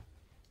person.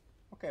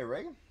 Okay,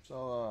 Reagan.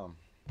 So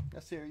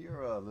let's hear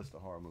your list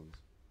of horror movies.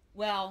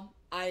 Well,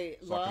 I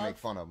So I can make love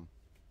fun of them.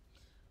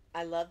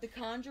 The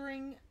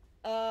Conjuring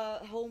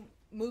whole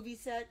movie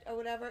set or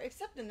whatever,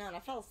 except The Nun. I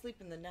fell asleep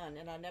in The Nun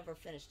and I never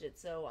finished it,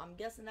 so I'm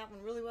guessing that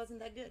one really wasn't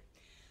that good.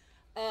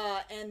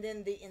 And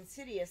then the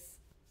Insidious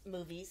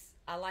movies,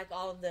 I like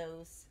all of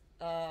those.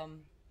 I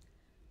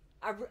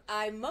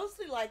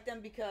mostly like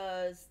them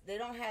because they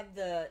don't have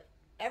the...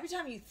 Every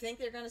time you think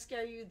they're going to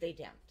scare you, they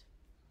don't.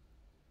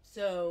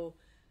 So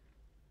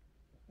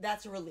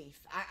that's a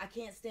relief. I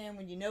can't stand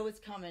when you know it's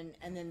coming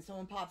and then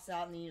someone pops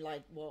out and then you're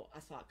like, well, I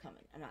saw it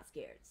coming. I'm not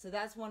scared. So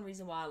that's one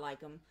reason why I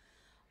like them.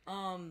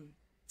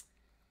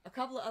 A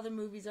couple of other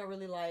movies I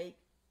really like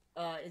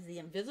is The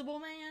Invisible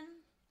Man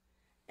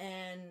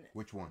and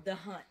Which one? The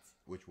Hunt.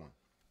 Which one?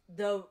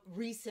 The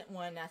recent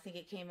one, I think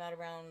it came out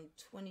around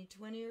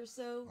 2020 or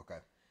so. Okay.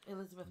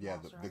 Elizabeth Yeah,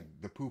 Moss, the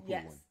right? the poo-poo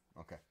Yes. one.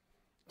 Okay.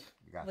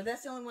 Gotcha. But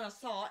that's the only one I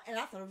saw, and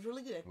I thought it was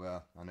really good.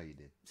 Well, I know you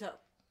did. So,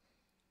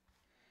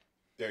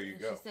 There you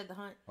And go. She said The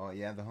Hunt. Oh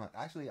yeah, The Hunt.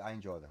 Actually, I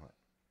enjoyed The Hunt.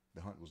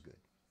 The Hunt was good.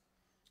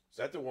 Is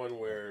that the one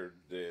where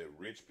the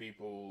rich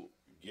people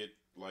get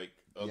like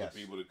other Yes.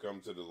 people to come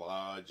to the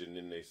lodge and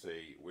then they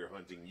say, we're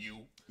hunting you,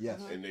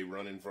 Yes. and they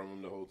running from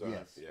them the whole time?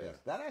 Yes. Yeah. Yes.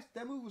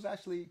 That movie was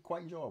actually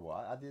quite enjoyable.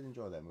 I did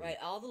enjoy that movie. right,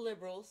 all the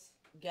liberals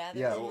gather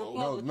Yeah. the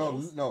Oh,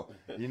 Republicans. No.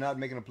 You're not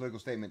making a political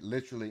statement.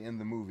 Literally in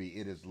the movie,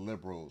 it is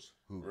liberals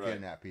who Right.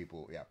 kidnap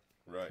people. Yeah.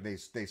 Right. They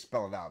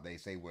spell it out. They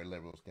say we're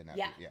liberals kidnap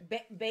Yeah, people.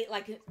 Yeah.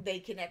 like they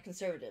connect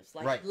conservatives.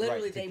 Like Right.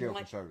 literally, Right. To they kill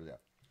want conservatives.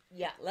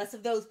 less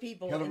of those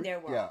people Yeah. in their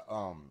world.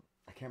 Yeah.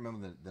 I can't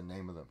remember the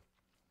name of the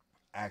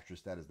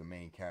actress that is the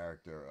main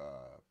character.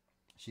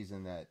 She's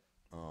in that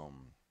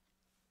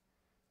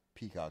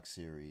Peacock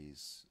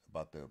series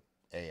about the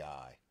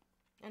AI.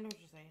 I know what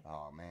you're saying.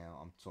 Oh man,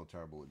 I'm so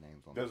terrible with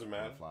names on Doesn't the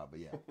matter. fly, but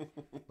yeah.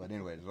 But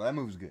anyway, so that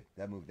movie's good.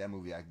 That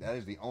movie, that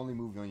is the only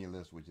movie on your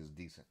list which is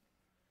decent.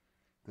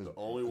 Because The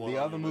only one the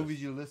on other your movies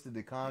list. you listed,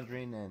 The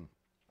Conjuring and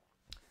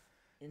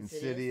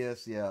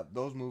Insidious, yeah,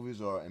 those movies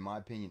are, in my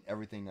opinion,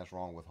 everything that's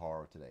wrong with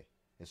horror today.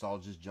 It's all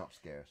just jump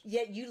scares.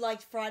 Yet you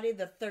liked Friday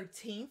the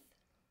 13th.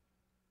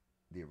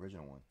 The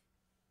original one,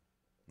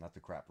 not the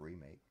crap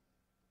remake.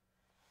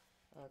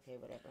 Okay,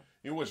 whatever.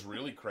 You know what's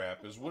really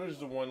crap is what is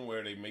the one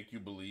where they make you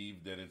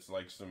believe that it's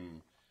like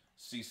some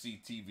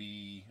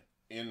CCTV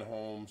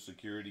in-home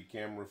security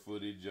camera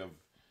footage of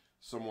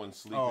someone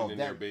sleeping Oh, in that-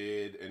 their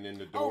bed and then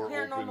the door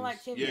Paranormal opens.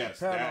 Activity. Yes,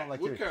 Paranormal that. What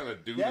Activity. kind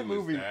of doo That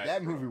movie, is that?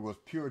 that bro? movie was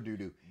pure doo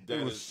doo. That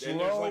It was is- slow, and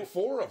there's like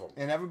 4 of them,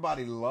 and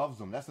everybody loves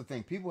them. That's the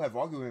thing. People have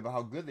argued about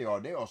how good they are.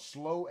 They are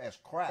slow as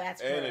crap.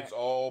 That's and correct. it's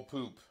all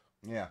poop.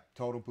 Yeah,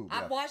 total poop.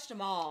 I've Yeah. watched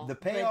them all. The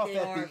but payoff they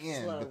at are the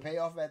end, slow. the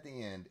payoff at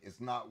the end is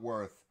not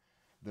worth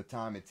the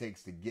time it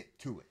takes to get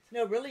to it.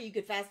 No, really, you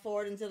could fast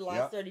forward into the last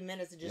Yep. 30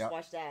 minutes and just Yep.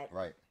 watch that.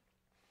 Right?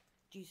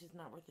 Juice is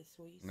not worth the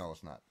squeeze. No,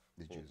 it's not.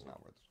 The juice is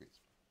not worth the squeeze.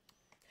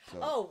 So,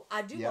 Oh,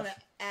 I do Yes. want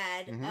to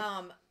add,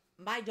 Mhm.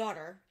 my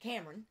daughter,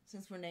 Cameron,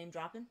 since we're name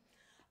dropping,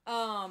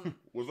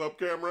 What's up,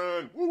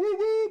 Cameron? Woo woo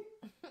woo!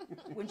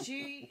 when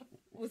she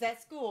was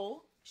at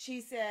school,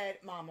 she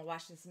said, Mom, I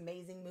watched this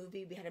amazing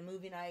movie. We had a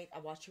movie night. I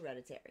watched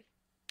Hereditary.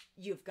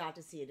 You've got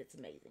to see it. It's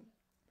amazing.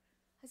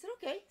 I said,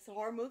 okay, it's a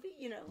horror movie.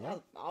 You know, Yeah.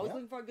 I'm always Yeah.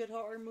 looking for a good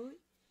horror movie.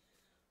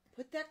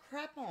 Put that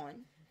crap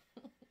on.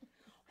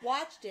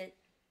 Watched it.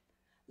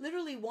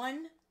 Literally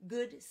one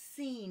good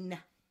scene.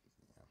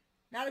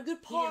 Not a good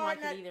He didn't part. like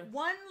it Not either.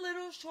 one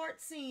little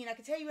short scene. I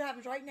can tell you what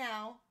happens right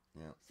now.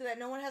 Yeah. So that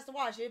no one has to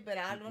watch it, but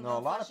I don't know. no, a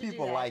if lot I of should do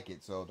people that. like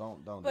it, so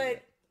don't do But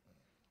that.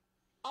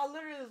 I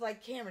literally was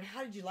like, Cameron,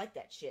 how did you like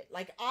that shit?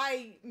 Like,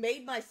 I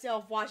made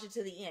myself watch it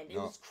to the end. It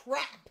No. was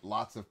crap.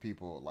 Lots of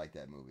people like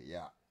that movie.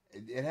 Yeah,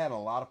 it had a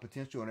lot of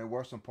potential, and there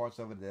were some parts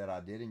of it that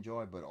I did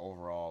enjoy, but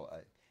overall,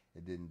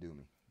 it didn't do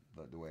me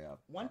the way I.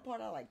 One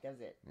part I liked, that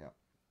was it. Yeah.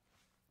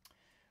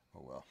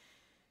 Oh well.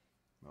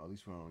 Well, at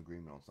least we're on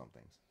agreement on some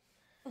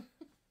things.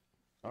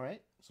 All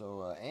right.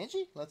 So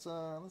Angie, let's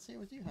see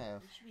what you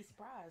have. You should be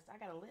surprised. I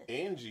got a list.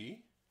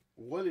 Angie,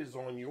 what is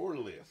on your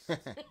list?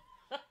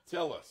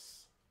 Tell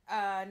us.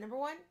 Number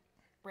 1,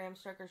 Bram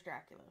Stoker's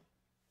Dracula.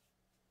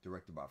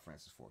 Directed by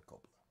Francis Ford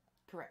Coppola.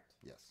 Correct.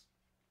 Yes.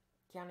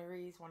 Keanu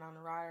Reeves, Winona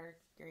Ryder,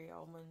 Gary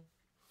Oldman.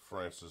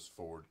 Francis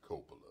Ford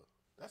Coppola.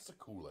 That's a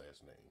cool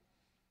ass name.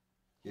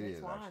 It Yes,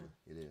 is why? actually.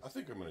 It is. I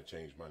think I'm gonna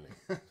change my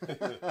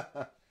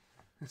name.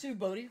 To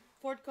Bodie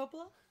Ford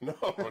Coppola? No,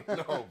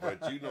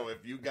 but you know,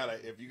 if you got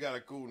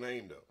a cool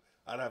name though,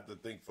 I'd have to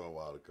think for a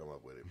while to come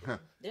up with it. But,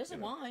 There's a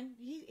you know. wine.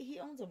 He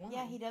owns a wine.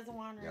 Yeah, he does a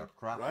winery. Yeah,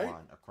 crap Right?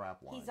 wine. A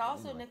crap wine. He's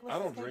also Anyway. Nicolas I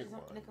don't Cage's, drink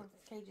wine, Nicolas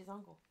Cage's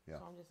uncle. Yeah.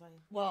 So I'm just saying.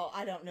 Well,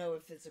 I don't know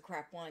if it's a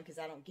crap wine because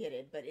I don't get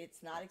it, but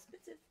it's not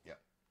expensive.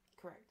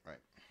 Correct. Right.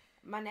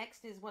 My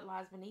next is What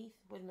Lies Beneath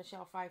with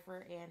Michelle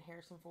Pfeiffer and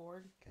Harrison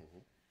Ford.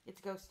 Okay. It's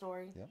a ghost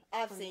story. Yeah.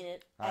 I've seen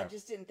it. I Alright.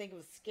 just didn't think it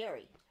was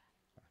scary.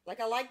 Like,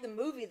 I like the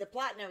movie, the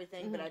plot and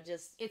everything, but I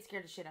just, It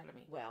scared the shit out of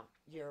me. well,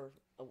 you're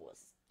a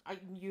wuss.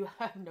 You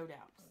have no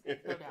doubts.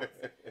 No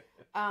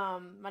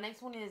doubts. My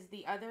next one is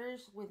The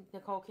Others with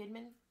Nicole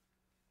Kidman.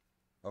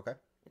 Okay.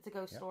 It's a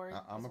ghost Yeah. story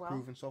I'm as well.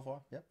 approving so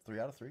far. Yep. 3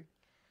 out of 3.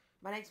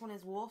 My next one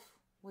is Wolf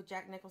with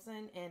Jack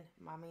Nicholson and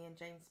my man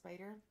James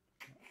Spader.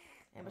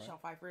 And Michelle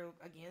Pfeiffer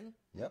again.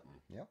 Yep.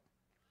 Yep.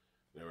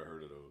 Never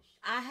heard of those.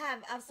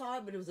 I saw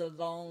it, but it was a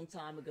long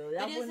time ago.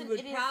 That It one isn't- would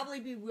it is- probably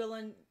be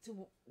willing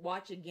to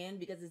watch again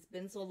because it's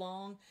been so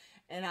long,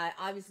 and I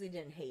obviously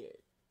didn't hate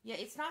it. Yeah,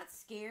 it's not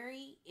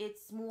scary.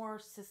 It's more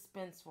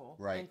suspenseful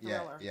Right. and Yeah.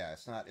 thriller. Yeah.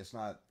 It's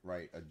not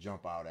right a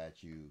jump out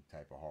at you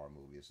type of horror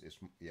movie.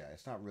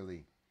 It's not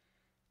really.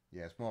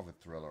 Yeah, it's more of a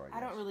thriller. I guess. I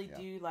don't really Yeah.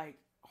 do like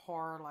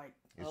horror. Like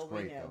It's Oh, we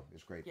great know. though.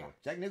 It's great Yeah. though.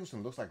 Jack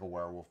Nicholson looks like a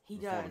werewolf He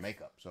before the does.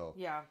 makeup. So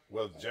yeah,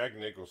 Well, Jack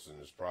Nicholson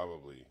is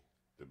probably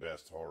the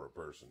best horror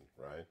person,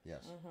 right?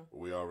 yes. Mm-hmm.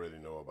 We already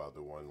know about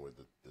the one with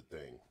the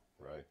thing,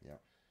 right?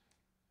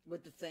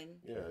 With the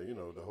thing. Yeah, you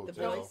know, the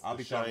hotel, voice? I'll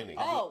The be talking. Shining.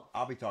 Oh.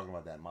 I'll be talking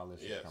about that. My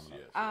list Yes, is coming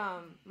yes.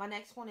 up. My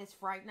next one is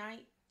Fright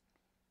Night,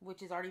 which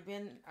has already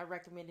been a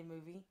recommended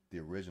movie. The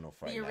original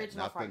Fright The Night,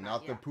 original not Fright the Night,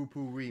 not the yeah. poo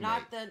poo remake.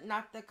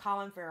 Not the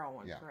Colin Farrell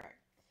one. Yeah. Correct.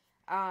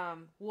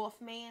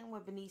 Wolfman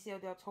with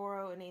Benicio del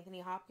Toro and Anthony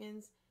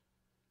Hopkins.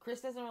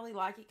 Chris doesn't really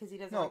like it because he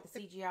doesn't No, like the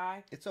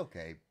CGI, It's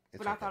okay. It's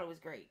but okay. I thought it was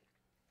great.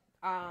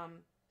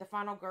 The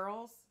Final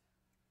Girls.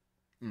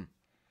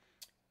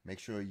 Make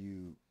sure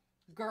you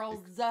Girls.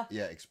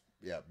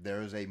 yeah.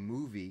 There is a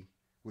movie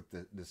with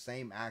the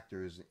same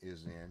actors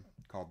is in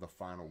called The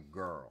Final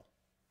Girl,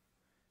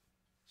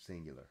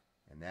 singular,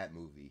 and that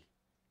movie,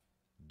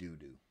 doo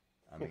doo.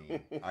 I mean,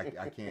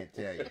 I can't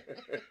tell you.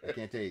 I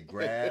can't tell you.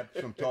 Grab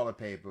some toilet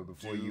paper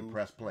before you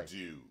press play.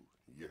 You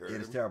heard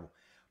It is him? terrible.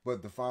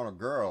 But The Final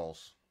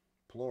Girls,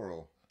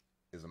 plural,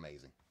 is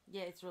amazing.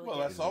 Yeah, it's really Well,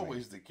 good. that's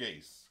always the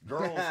case.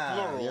 Girls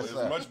plural Yes, is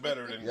sir. much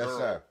better than Yes, girl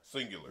sir.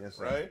 singular, Yes,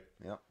 sir. right?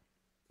 Yep.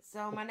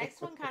 So my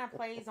next one kind of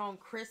plays on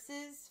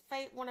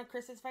one of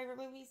Chris's favorite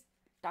movies,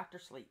 Doctor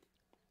Sleep.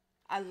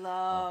 I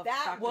love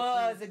That Dr.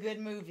 was Sleep. a good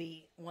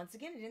movie. Once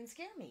again, it didn't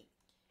scare me.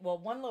 Well,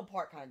 one little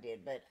part kind of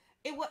did, but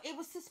It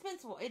was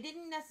suspenseful. It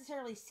didn't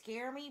necessarily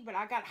scare me, but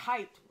I got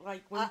hyped.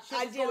 Like when shit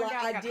I was did. going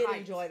down, I got did hyped.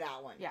 enjoy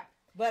that one. Yeah.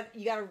 But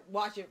you got to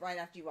watch it right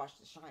after you watch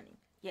The Shining.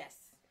 Yes,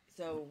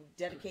 So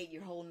dedicate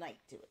your whole night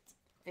to it.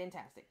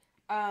 fantastic.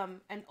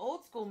 An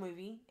old school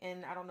movie,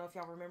 and I don't know if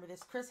y'all remember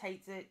this. Chris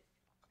hates it.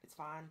 It's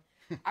fine.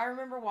 I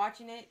remember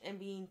watching it and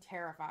being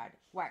terrified.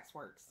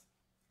 Waxworks.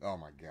 Oh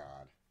my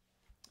God.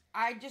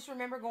 I just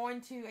remember going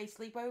to a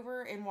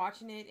sleepover and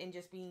watching it and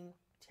just being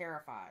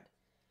terrified.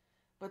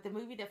 But the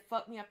movie that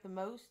fucked me up the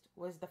most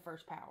was The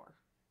First Power.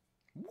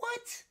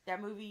 What?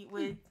 That movie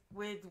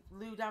with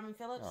Lou Diamond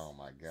Phillips. Oh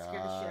my God.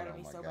 Scared the shit out of Oh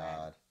me my so God.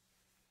 bad.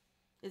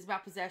 It's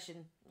about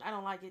possession. I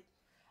don't like it.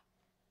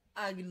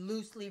 I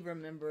loosely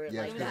remember it.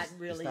 Yeah, Like it's, not 'cause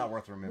really. it's not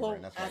worth remembering.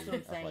 Well, that's why that's you, what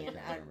I'm that's why you saying.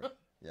 can't remember.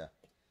 Yeah.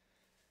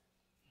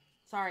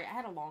 Sorry, I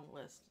had a long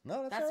list.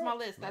 No, that's That's all my right.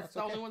 list. No, That's that's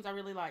the okay. only ones I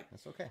really like.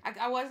 That's okay.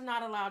 I was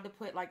not allowed to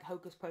put like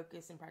Hocus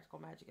Pocus and Practical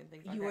Magic and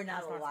things like You that. were not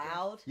That's scary.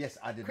 allowed. Yes,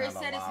 I did Chris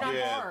not said it's allow not it.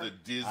 Yeah, horror. the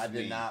Disney I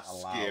did not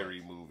allow scary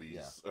it.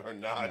 movies Yeah. are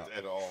not No,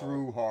 at all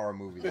True horror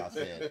movies, I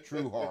said.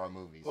 True horror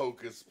movies.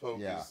 Hocus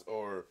Pocus Yeah.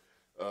 or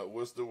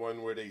what's the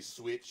one where they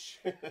switch?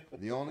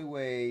 The only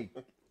way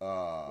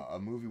a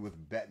movie with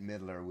Bette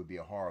Midler would be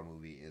a horror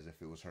movie is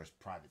if it was her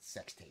private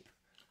sex tape.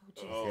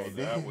 Oh, Okay,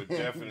 that would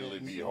definitely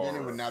be Then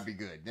horror. it would not be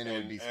good. Then it would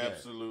And be scary.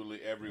 absolutely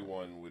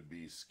everyone would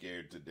be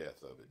scared to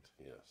death of it.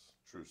 Yes,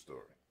 true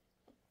story.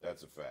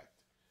 That's a fact.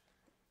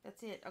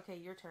 That's it. Okay,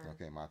 your turn.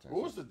 Okay, my turn.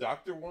 What was the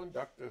Doctor one?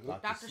 Doctor Who?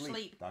 Dr.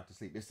 Sleep. Doctor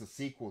Sleep. It's the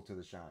sequel to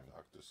The Shining.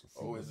 Doctor.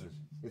 Oh, is it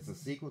It's a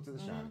sequel to The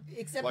Shining.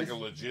 Except like it's-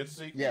 a legit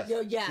sequel? Yes.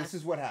 Yes. This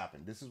is what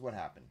happened. This is what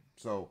happened.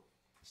 So,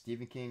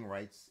 Stephen King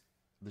writes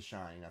The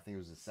Shining. I think it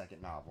was his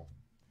second novel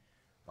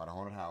about a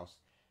haunted house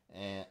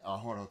and a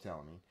haunted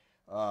hotel. I mean,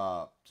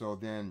 so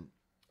then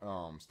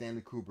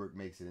Stanley Kubrick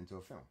makes it into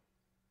a film,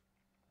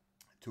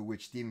 to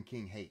which Stephen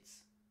King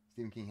hates.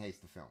 Stephen King hates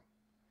the film.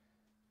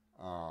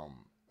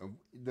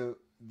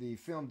 The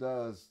film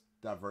does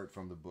divert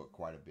from the book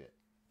quite a bit.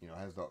 You know,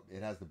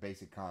 it has the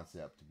basic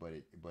concept, but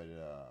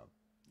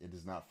it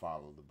does not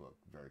follow the book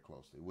very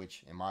closely,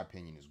 which in my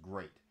opinion is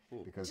great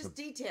because just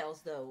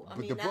details, though. I but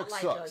mean, the not book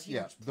like sucks. a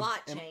huge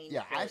plot change.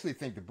 Yeah, but I actually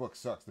think the book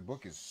sucks. The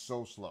book is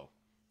so slow,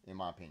 in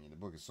my opinion. The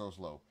book is so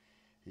slow.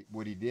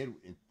 What he did,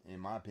 in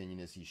my opinion,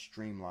 is he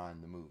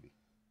streamlined the movie.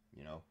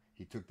 You know,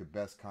 he took the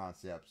best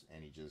concepts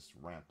and he just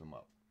ramped them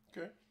up.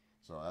 Okay.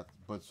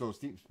 So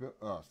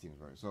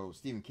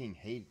Stephen King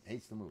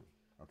hates the movie.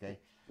 Okay.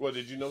 Well,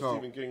 did you know So-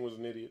 Stephen King was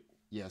an idiot?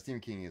 Yeah,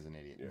 Stephen King is an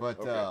idiot. Yeah, But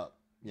okay.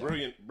 yeah.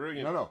 Brilliant.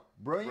 No,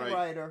 brilliant Right.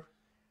 writer.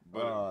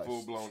 But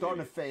full-blown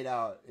starting idiot. to fade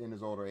out in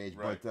his older age.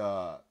 Right.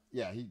 But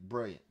yeah, he's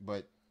brilliant.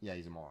 But yeah,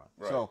 he's a moron.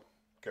 Right. So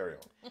Carry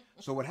on.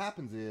 So what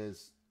happens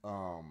is,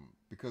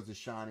 because The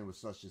Shining was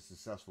such a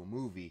successful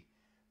movie,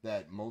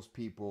 that most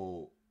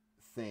people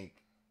think,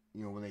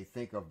 when they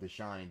think of The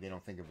Shining, they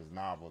don't think of his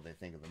novel, they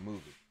think of the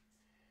movie.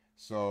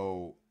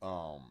 So,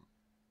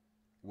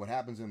 what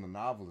happens in the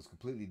novel is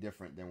completely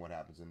different than what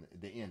happens in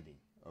the ending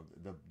of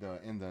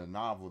in the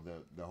novel.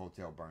 The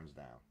hotel burns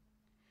down,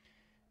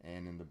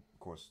 and in the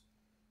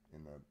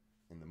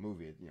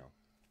movie,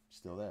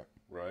 still there.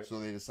 Right. So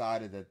they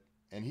decided that,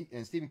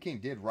 and Stephen King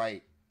did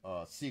write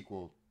a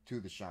sequel to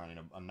The Shining,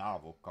 a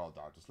novel called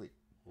Doctor Sleep,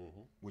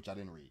 which I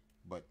didn't read,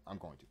 but I'm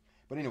going to.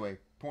 But anyway,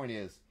 point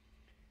is,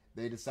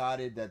 they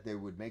decided that they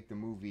would make the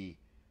movie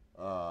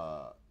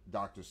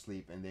Doctor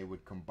Sleep, and they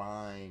would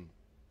combine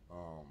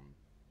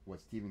what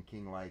Stephen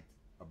King liked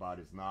about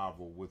his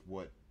novel with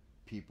what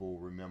people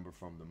remember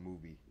from the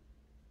movie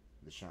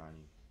The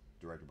Shining,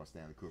 directed by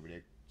Stanley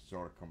Kubrick.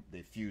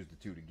 They fused the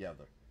two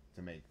together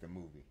to make the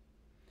movie,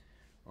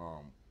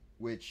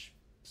 which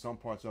some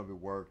parts of it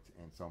worked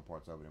and some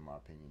parts of it, in my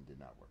opinion, did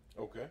not work.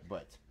 Okay.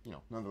 But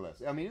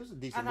nonetheless, I mean, it was a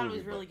decent movie. I thought it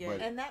was really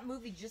good. And that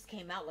movie just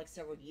came out like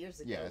several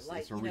years ago. Yeah, it's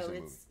a recent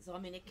movie. So I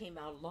mean, it came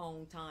out a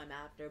long time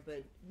after.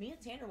 But me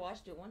and Tanner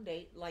watched it one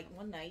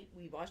night.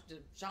 We watched The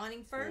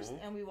Shining first,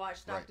 and we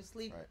watched Doctor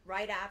Sleep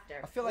right after.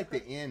 I feel like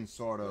the end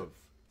sort of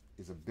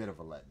is a bit of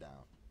a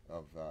letdown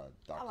of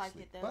Doctor I liked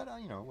Sleep. it though. But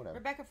whatever.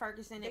 Rebecca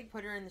Ferguson, they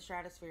put her in the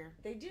stratosphere.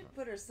 They did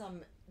put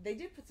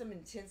some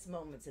intense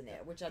moments in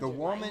there, which I The did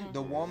woman, like.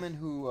 the woman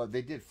who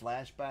they did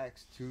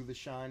flashbacks to The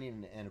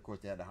Shining, and of course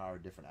they had to hire a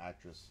different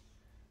actress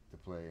to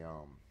play.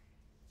 Oh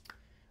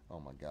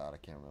my God, I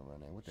can't remember her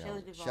name. What the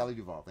hell? Shelley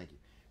Duvall. Thank you.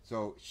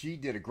 So she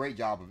did a great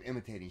job of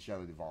imitating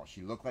Shelley Duvall.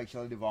 She looked like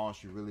Shelley Duvall.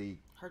 She really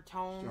Her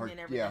tone and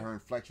everything. Yeah, her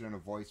inflection and her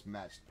voice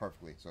matched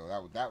perfectly. So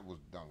that was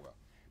done well.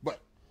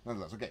 But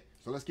nonetheless, okay.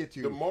 So let's get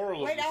to the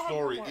moral of the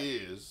story more.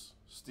 is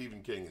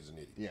Stephen King is an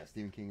idiot. Yeah,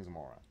 Stephen King is a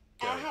moron.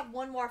 I have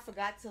one more I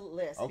forgot to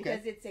list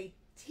because it's a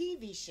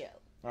TV show.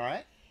 All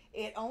right.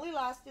 It only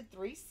lasted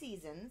 3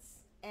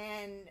 seasons,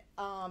 and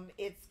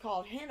it's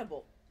called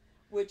Hannibal,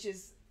 which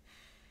is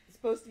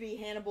supposed to be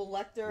Hannibal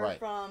Lecter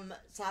from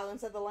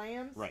Silence of the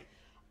Lambs. Right.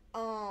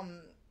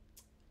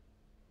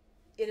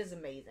 It is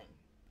amazing.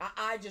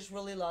 I just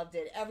really loved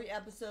it. Every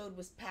episode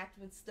was packed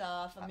with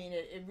stuff. I mean,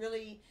 it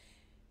really,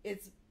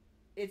 it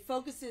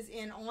focuses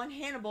in on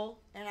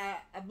Hannibal, and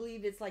I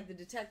believe it's like the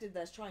detective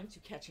that's trying to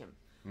catch him.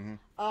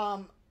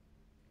 Mm-hmm.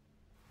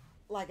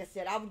 Like I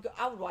said, I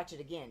would watch it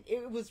again.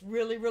 It was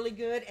really, really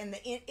good, and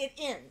it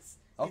ends.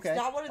 Okay. It's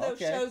not one of those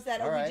shows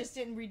that we just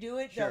didn't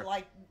redo it. Sure. They're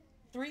like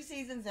 3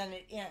 seasons and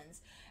it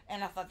ends.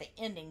 And I thought the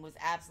ending was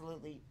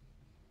absolutely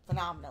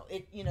phenomenal.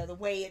 The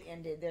way it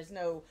ended, there's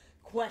no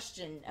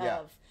question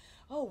of,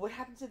 oh, what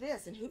happened to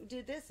this and who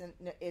did this, and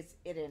it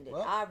ended.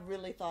 Well, I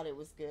really thought it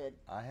was good.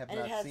 I have and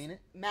not it has seen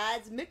it.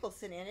 Mads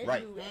Mikkelsen in it,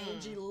 who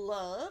Angie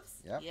loves.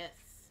 Yep. Yes.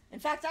 In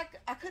fact,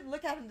 I couldn't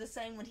look at him the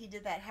same when he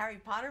did that Harry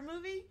Potter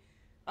movie.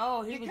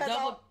 Oh, he was Because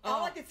double.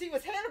 all I could see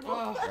was Hannibal.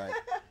 Oh. Right.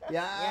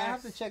 Yeah, I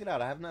have to check it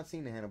out. I have not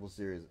seen the Hannibal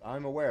series.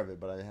 I'm aware of it,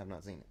 but I have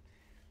not seen it.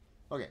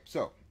 Okay,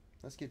 so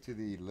let's get to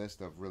the list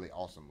of really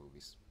awesome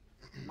movies.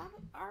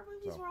 Our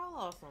movies were all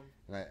awesome.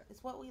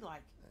 It's what we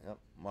like. Yep.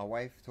 My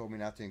wife told me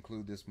not to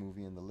include this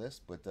movie in the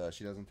list, but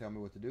she doesn't tell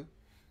me what to do.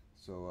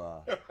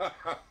 So,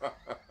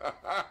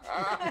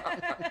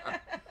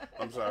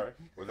 I'm sorry.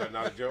 Was that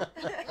not a joke?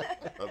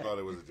 I thought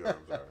it was a joke.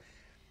 I'm sorry.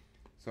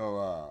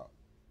 So,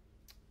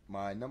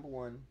 my number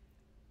 1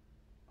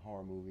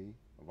 horror movie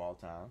of all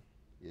time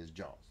is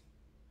Jaws,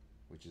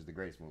 which is the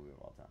greatest movie of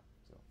all time.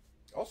 So,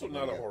 also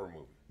not a horror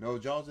movie. No,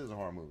 Jaws is a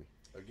horror movie.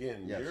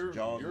 Again, yes,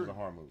 Jaws is a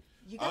horror movie.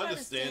 You gotta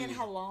understand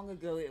how long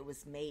ago it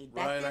was made.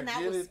 Back Ryan, then,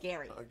 that was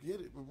scary. I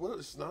get it, but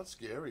it's not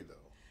scary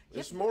though.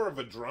 It's more of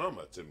a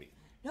drama to me.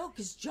 No,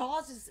 because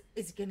Jaws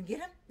is gonna get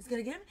him. It's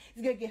gonna get him.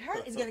 It's gonna get her.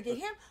 It's gonna get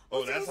him.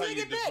 Oh, that's how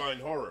you define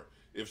horror.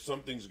 If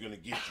something's gonna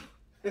get you.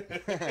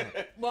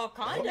 Well,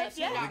 kind of.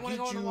 Yeah, Yeah. I want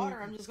to go in the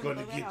water. I'm just It's going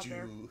gonna to throw that get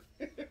out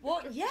there. you.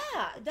 Well,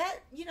 yeah.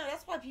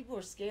 That's why people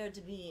are scared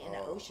to be in the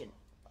ocean.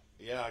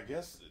 Yeah, I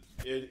guess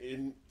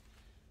it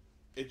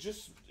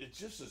just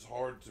is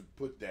hard to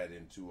put that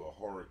into a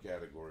horror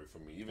category for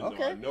me. Even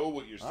though I know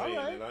what you're saying,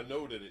 and I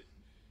know that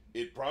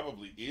it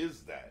probably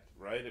is that,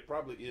 right? It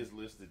probably is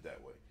listed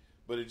that way,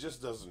 but it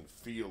just doesn't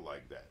feel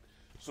like that.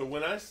 So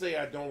when I say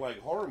I don't like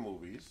horror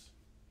movies,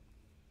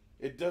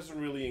 it doesn't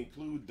really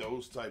include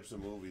those types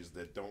of movies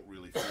that don't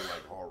really feel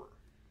like horror.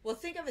 Well,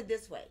 think of it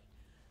this way: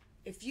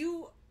 if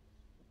you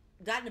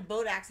got in a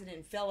boat accident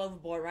and fell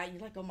overboard, right?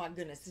 You're like, oh my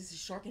goodness, this is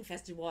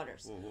shark-infested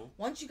waters. Mm-hmm.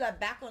 Once you got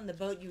back on the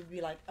boat, you would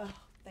be like, oh,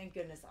 thank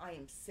goodness, I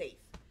am safe.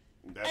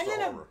 That's and a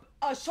then horror.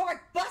 a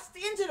shark busts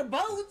into the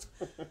boat.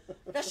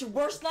 That's your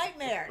worst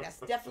nightmare.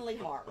 That's definitely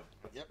horror.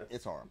 Yep,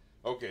 it's horror.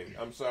 Okay,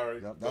 I'm sorry.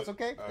 Yep, that's but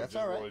okay. That's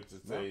all right. I just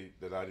wanted to say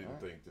that I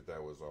didn't think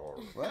that was a horror.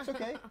 Well, that's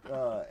okay.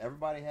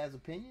 Everybody has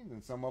opinions,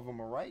 and some of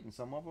them are right, and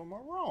some of them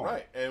are wrong.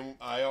 Right, and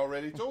I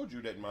already told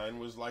you that mine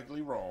was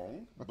likely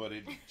wrong, but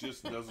it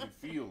just doesn't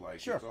feel like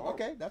Sure. it's a horror.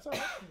 Okay, that's all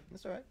right.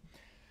 That's all right.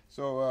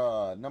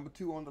 So, number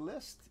 2 on the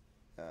list,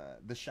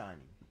 The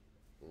Shining.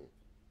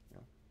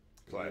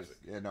 Classic.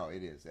 It is. Yeah, no,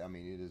 it is. I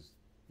mean, it is.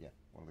 Yeah,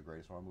 one of the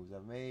greatest horror movies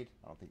ever made.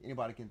 I don't think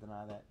anybody can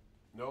deny that.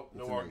 Nope,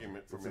 no It's amazing.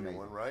 argument from It's anyone,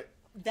 amazing. right?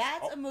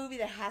 That's a movie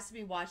that has to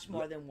be watched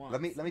more than once.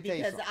 let me tell you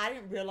because something. I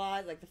didn't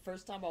realize, like the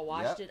first time I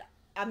watched Yep. it,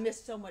 I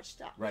missed so much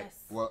stuff. Right.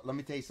 Yes. Well, let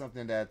me tell you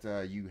something that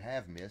you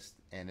have missed,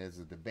 and there's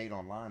a debate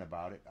online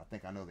about it. I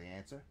think I know the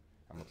answer.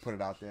 I'm gonna put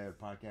it out there at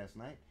podcast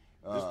night.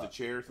 Just the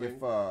chair thing?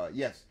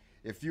 Yes,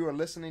 if you are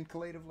listening,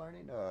 Collative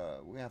Learning,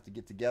 we're gonna have to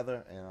get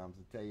together and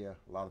to tell you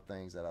a lot of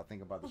things that I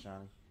think about The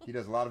Shining. He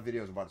does a lot of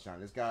videos about The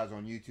Shining. This guy's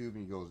on YouTube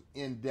and he goes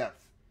in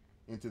depth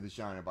into The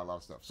Shining about a lot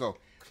of stuff. So,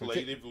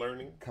 Collative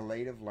learning?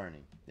 Collative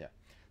Learning, yeah.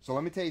 So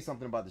let me tell you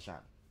something about The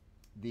Shining.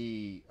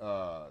 The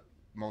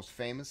most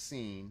famous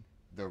scene,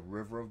 the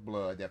river of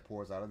blood that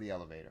pours out of the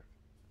elevator,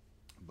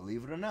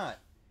 believe it or not,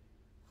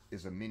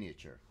 is a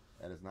miniature.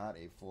 That is not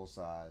a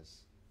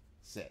full-size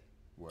set.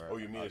 Where Oh,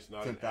 you mean it's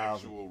not 10,000 an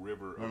actual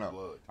river of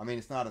blood? I mean,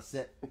 it's not a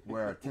set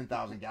where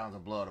 10,000 gallons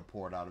of blood are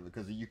poured out of it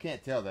because you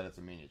can't tell that it's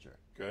a miniature.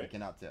 Okay. You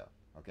cannot tell.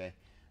 Okay.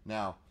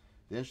 Now,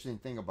 the interesting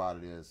thing about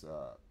it is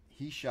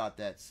he shot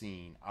that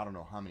scene I don't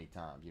know how many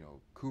times. You know,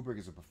 Kubrick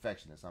is a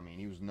perfectionist. I mean,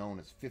 he was known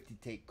as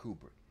 50-take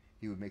Kubrick.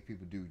 He would make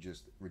people do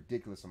just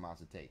ridiculous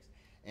amounts of takes.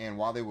 And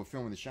while they were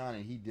filming The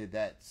Shining, he did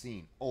that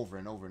scene over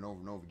and over and over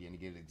and over again to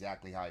get it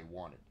exactly how he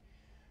wanted.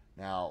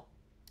 Now,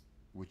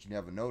 what you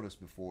never noticed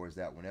before is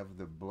that whenever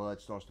the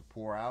blood starts to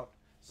pour out,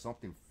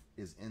 something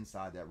is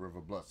inside that river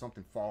of blood.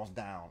 Something falls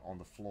down on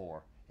the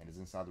floor and is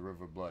inside the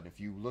river of blood. And if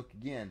you look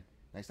again,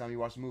 next time you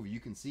watch the movie, you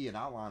can see an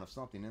outline of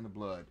something in the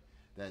blood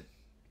that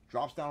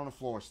drops down on the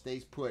floor,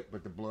 stays put,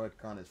 but the blood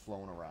kind of is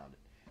flowing around it.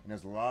 And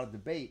there's a lot of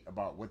debate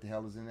about what the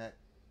hell is in that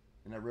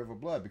river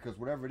of blood, because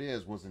whatever it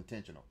is was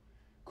intentional.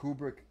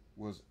 Kubrick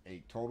was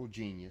a total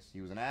genius.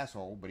 He was an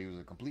asshole, but he was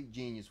a complete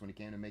genius when it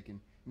came to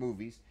making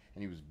movies,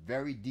 and he was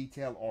very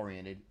detail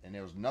oriented, and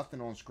there was nothing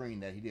on screen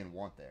that he didn't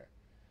want there.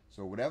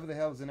 So whatever the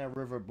hell is in that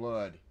river of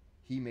blood,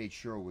 he made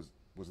sure was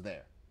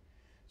there.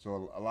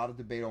 So a lot of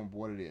debate on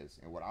what it is,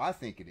 and what I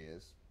think it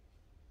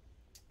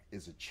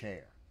is a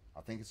chair.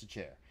 I think it's a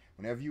chair.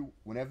 Whenever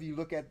you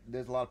look at,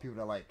 there's a lot of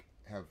people that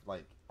have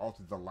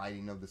altered the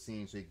lighting of the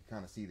scene so you can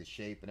kind of see the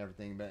shape and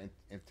everything. But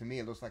and to me,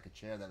 it looks like a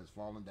chair that is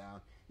falling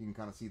down. You can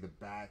kind of see the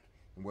back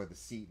and where the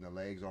seat and the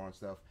legs are and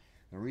stuff.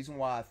 And the reason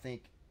why I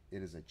think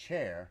it is a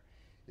chair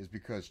is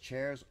because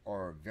chairs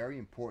are very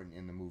important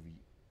in the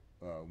movie.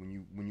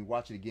 When you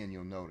watch it again,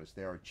 you'll notice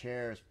there are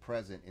chairs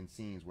present in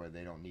scenes where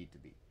they don't need to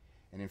be.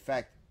 And in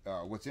fact,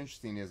 what's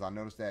interesting is I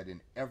noticed that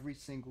in every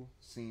single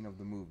scene of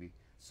the movie,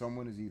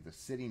 someone is either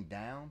sitting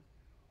down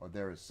or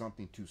there is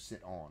something to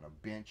sit on, a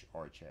bench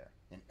or a chair.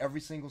 In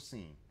every single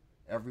scene,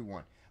 every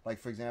one. Like,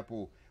 for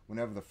example,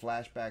 whenever the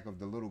flashback of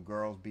the little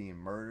girls being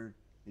murdered,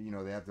 you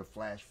know, they have the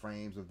flash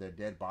frames of their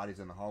dead bodies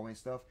in the hallway and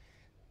stuff.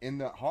 In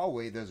the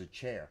hallway, there's a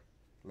chair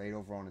laid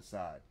over on the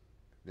side.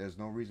 There's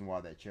no reason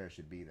why that chair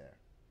should be there.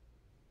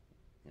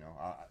 You know,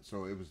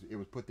 so it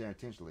was put there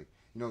intentionally.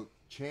 You know,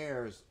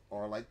 chairs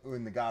are like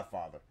in The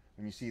Godfather.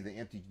 When you see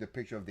the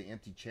picture of the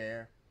empty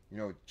chair, you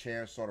know,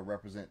 chairs sort of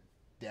represent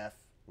death,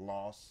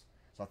 loss.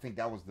 So I think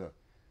that was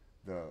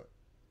the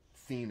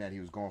theme that he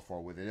was going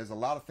for with it. There's a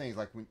lot of things,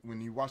 like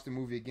when you watch the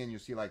movie again, you'll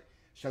see like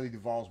Shelley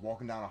Duvall's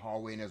walking down a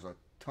hallway and there's a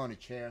ton of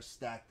chairs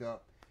stacked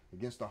up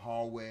against the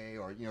hallway,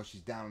 or you know,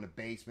 she's down in the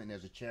basement and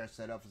there's a chair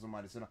set up for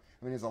somebody to sit on.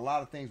 I mean, there's a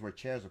lot of things where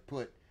chairs are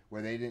put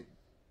where they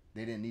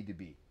didn't need to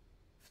be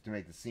to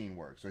make the scene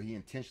work. So he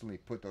intentionally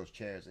put those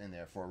chairs in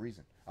there for a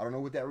reason. I don't know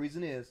what that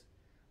reason is,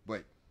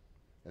 but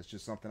that's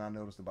just something I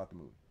noticed about the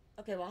movie.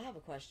 Okay, well, I have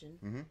a question.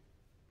 Mm-hmm.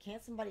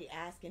 Can't somebody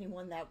ask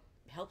anyone that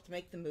helped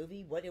make the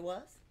movie what it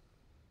was?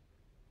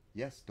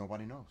 Yes,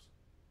 nobody knows.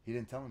 He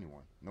didn't tell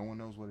anyone. No one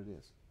knows what it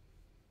is.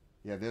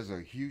 Yeah, there's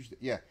a huge...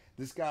 Yeah,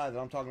 this guy that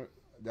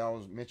I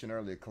was mentioned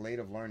earlier,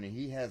 Collative Learning,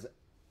 he has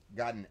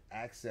gotten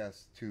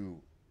access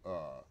to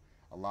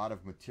a lot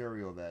of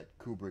material that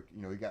Kubrick,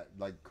 you know, he got,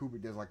 like,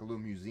 Kubrick does like a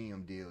little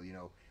museum deal, you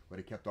know, where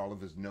they kept all of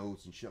his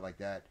notes and shit like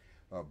that,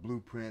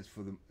 blueprints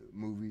for the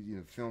movies, you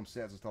know, film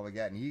sets and stuff like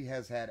that, and he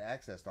has had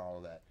access to all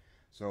of that.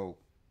 So,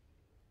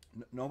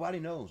 nobody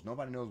knows.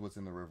 Nobody knows what's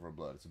in the River of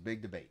Blood. It's a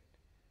big debate,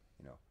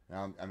 you know.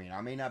 Now, I mean,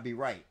 I may not be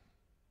right,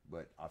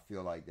 but I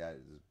feel like that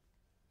is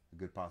a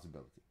good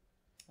possibility.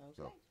 Okay.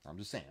 So, I'm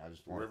just saying. I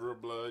just want River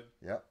of blood,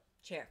 Yep.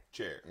 Chair.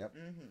 chair. Yep.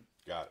 Mm-hmm.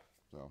 Got it.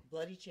 So,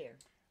 Bloody chair.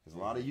 there's a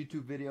lot of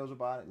YouTube videos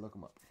about it. Look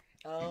them up.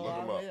 Oh, Look I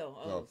 'em up. will.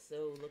 Oh,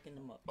 so looking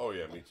them up. Oh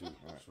yeah, me too.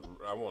 So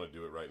I want to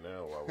do it right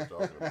now while we're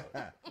talking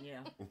about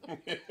Yeah.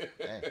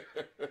 it.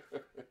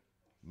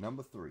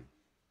 Number 3.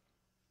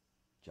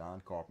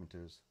 John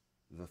Carpenter's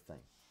The Thing.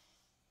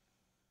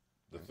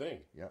 The Thing.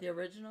 Yep. The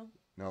original?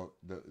 No,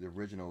 the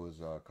original is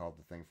called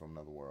The Thing from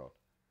Another World.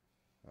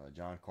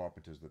 John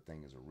Carpenter's The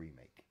Thing is a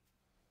remake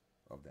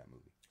of that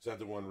movie. Is that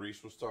the one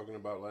Reese was talking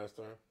about last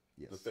time?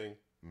 Yes. The Thing.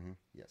 Mm-hmm.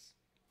 Yes.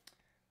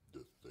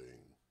 The Thing.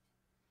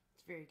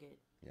 It's very good.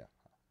 Yeah.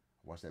 I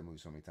watched that movie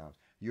so many times.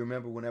 You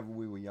remember whenever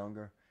we were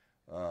younger?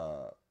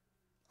 I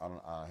don't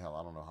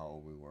know how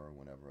old we were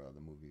whenever the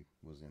movie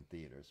was in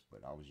theaters,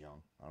 but I was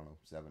young. I don't know,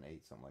 7,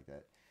 8, something like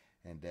that.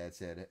 And Dad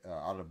said,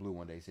 out of the blue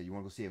one day, he said, "You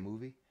want to go see a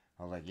movie?"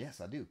 I was like, yes,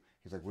 I do.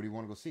 He's like, what do you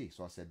want to go see?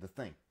 So I said, The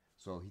Thing.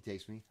 So he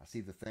takes me. I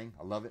see The Thing.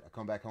 I love it. I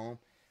come back home.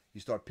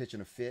 You start pitching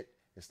a fit.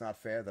 It's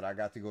not fair that I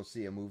got to go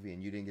see a movie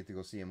and you didn't get to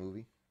go see a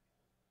movie.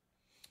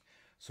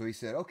 So he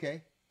said,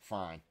 okay,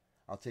 fine.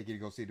 I'll take you to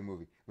go see the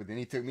movie. But then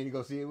he took me to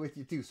go see it with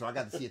you too. So I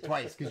got to see it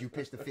twice because you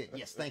pitched a fit.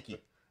 Yes, thank you.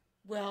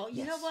 Well,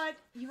 you know Yes. what?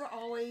 You were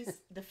always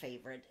the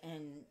favorite,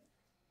 and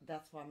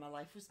that's why my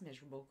life was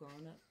miserable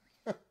growing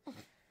up.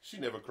 She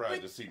never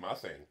cried to see my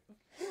thing.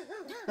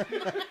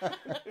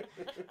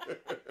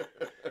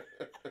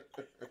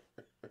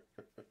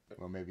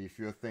 Well, maybe if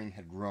your thing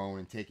had grown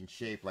and taken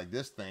shape like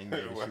this thing,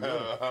 maybe she would.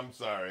 Well, I'm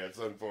sorry, that's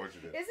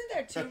unfortunate. Isn't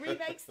there 2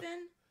 remakes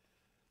then?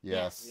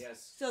 Yes.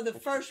 Yes. So the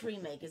first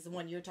remake is the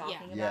one you're talking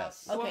Yeah. about?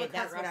 Yes. The one Okay, with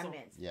that's Kurt what I Russell.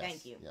 meant. Yes.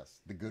 Thank you. Yes.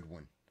 The good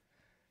one.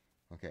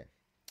 Okay.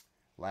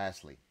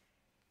 Lastly.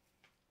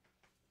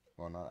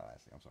 Well, not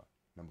lastly. I'm sorry.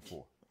 Number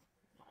 4.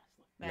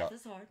 Math Yeah.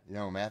 is hard. You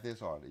know, math is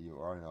hard. You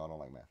already know I don't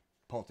like math.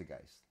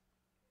 Poltergeist.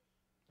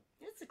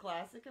 It's a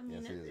classic. I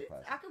mean, Yes, it is a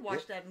classic. I could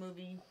watch that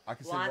movie I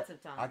consider lots that,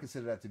 of times. I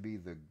consider that to be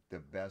the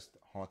best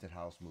haunted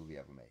house movie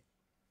ever made.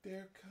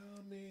 They're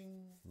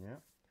coming. Yeah.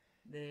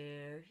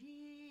 They're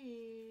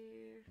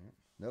here.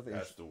 Another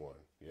That's interest- the one.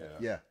 Yeah.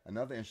 yeah.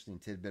 Another interesting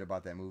tidbit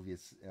about that movie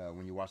is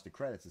when you watch the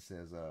credits, it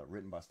says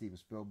written by Steven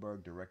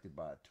Spielberg, directed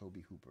by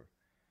Toby Hooper,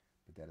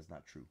 but that is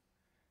not true.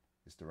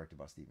 It's directed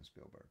by Steven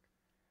Spielberg.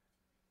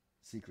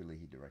 Secretly,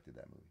 he directed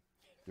that movie.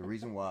 The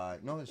reason why,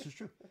 no, it's just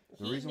true.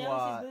 The He reason knows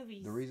why, his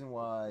movies. the reason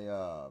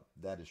why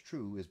that is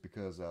true is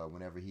because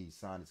whenever he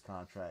signed his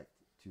contract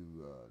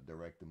to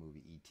direct the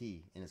movie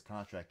E.T., in his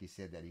contract he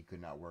said that he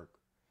could not work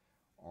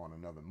on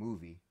another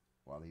movie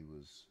while he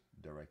was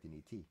directing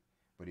E.T.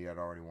 But he had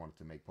already wanted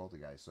to make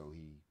Poltergeist, so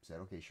he said,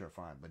 "Okay, sure,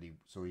 fine." But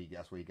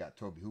that's where he got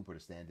Toby Hooper to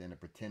stand in and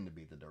pretend to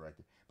be the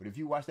director. But if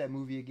you watch that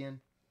movie again,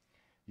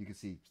 you can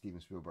see Steven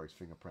Spielberg's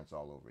fingerprints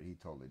all over it. He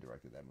totally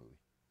directed that movie.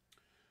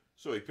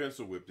 So he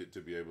pencil whipped it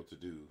to be able to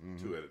do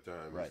 2 at a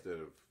time Right. instead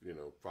of,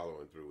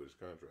 following through with his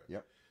contract.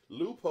 Yep.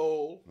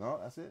 Loophole. No,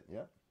 that's it.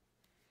 Yep.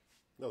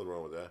 Nothing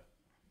wrong with that.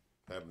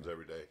 Happens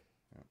every day.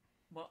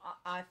 Well,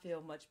 I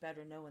feel much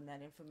better knowing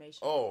that information.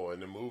 Oh,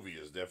 and the movie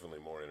is definitely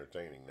more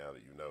entertaining now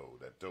that you know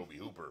that Toby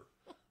Hooper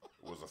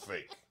was a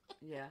fake.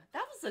 Yeah,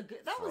 that was a good.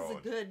 That was a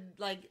Fraud. good.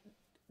 Like,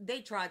 they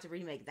tried to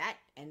remake that,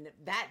 and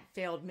that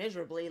failed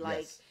miserably. Like,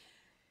 Yes.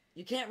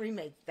 you can't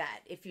remake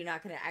that if you're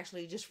not going to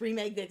actually just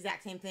remake the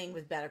exact same thing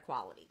with better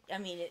quality. I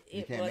mean, You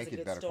it can't was make a it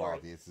good better story.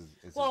 quality. It's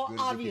as Well, good as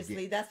it could obviously,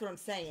 get. that's what I'm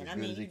saying. It's I as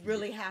good mean, as it you could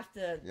really get. have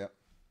to Yep.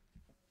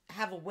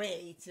 have a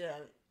way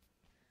to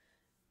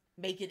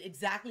make it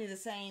exactly the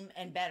same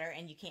and better,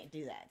 and you can't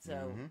do that. So,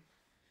 Mm-hmm.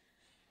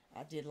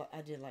 I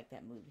did like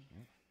that movie.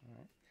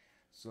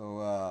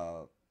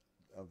 So,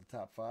 of the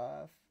top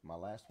 5, my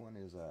last one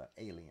is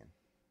Alien.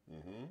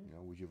 Mm-hmm. You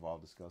know, which you've all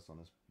discussed on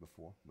this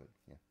before, but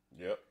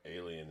yeah, Yep.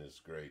 Alien is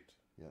great.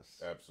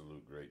 yes.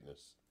 Absolute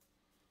greatness.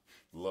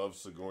 Love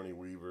Sigourney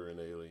Weaver in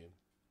Alien.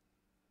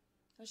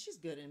 Oh, she's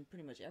good in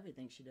pretty much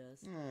everything she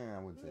does. I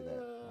wouldn't say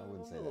that. I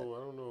wouldn't say that. I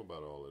don't know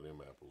about all of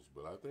them apples,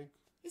 but I think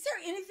Is there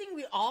anything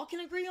we all can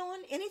agree on?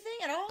 Anything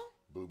at all?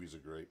 boobies are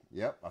great.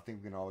 Yep, I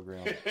think we can all agree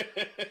on that.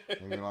 I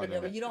think we can all agree Yeah,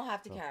 on but that. you don't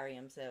have to carry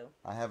them, so.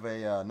 I have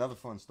another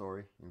fun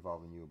story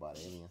involving you about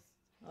Alien.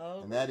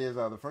 Oh. And that is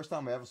the first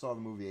time I ever saw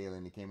the movie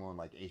Alien. It came on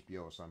like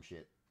HBO or some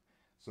shit.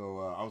 So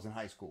I was in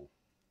high school,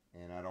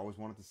 and I'd always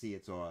wanted to see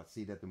it. So I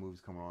see that the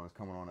movie's coming on. It's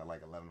coming on at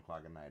like 11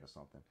 o'clock at night or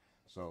something.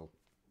 So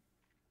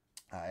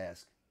I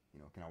asked,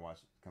 can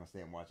I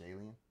stay and watch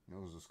Alien? It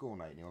was a school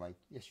night, and they were like,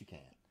 yes, you can.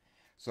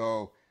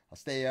 So I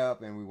stay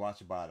up, and we watch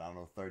about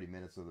 30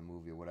 minutes of the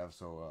movie or whatever.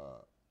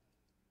 So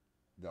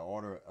the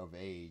order of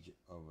age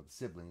of the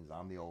siblings,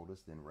 I'm the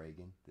oldest, then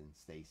Reagan, then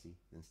Stacy,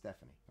 then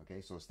Stephanie.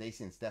 Okay, so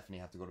Stacy and Stephanie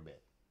have to go to bed.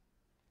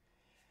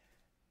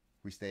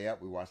 We stay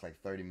up, we watch like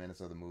 30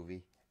 minutes of the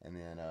movie, and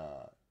then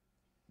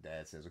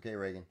Dad says, okay,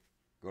 Reagan,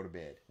 go to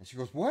bed. And she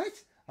goes, what?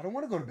 I don't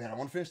want to go to bed. I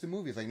want to finish the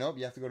movie. It's like, nope,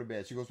 you have to go to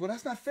bed. She goes, well,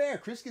 that's not fair.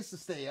 Chris gets to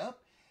stay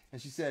up.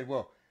 And she said,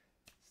 well,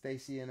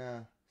 Stacy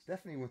and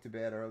Stephanie went to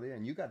bed earlier,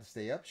 and you got to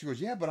stay up. She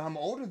goes, yeah, but I'm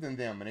older than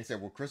them. And they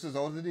said, well, Chris is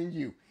older than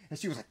you. And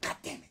she was like, God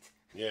damn it.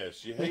 Yeah,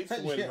 she hates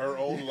when Yeah. her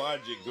own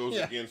logic goes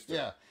Yeah, against her.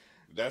 yeah.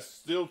 That's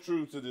still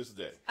true to this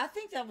day. I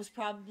think that was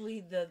probably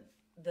the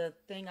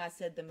thing I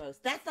said the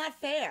most. That's not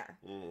fair.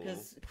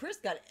 Because Chris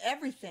got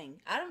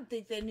everything. I don't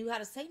think they knew how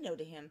to say no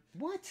to him.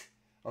 What?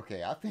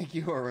 Okay, I think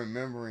you are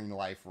remembering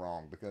life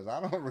wrong because I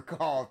don't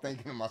recall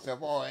thinking to myself,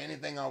 oh,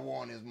 anything I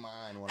want is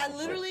mine. When I I'm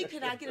literally broke."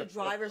 could not get a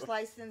driver's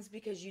license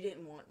because you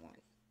didn't want one.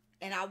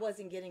 And I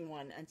wasn't getting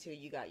one until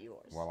you got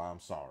yours. Well, I'm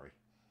sorry.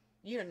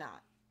 You're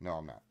not. No,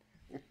 I'm not.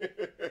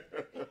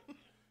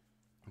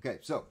 Okay,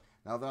 so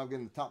now that I'm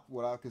getting the top,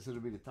 what I consider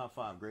to be the top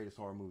 5 greatest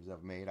horror movies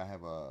ever made, I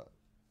have a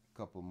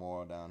couple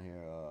more down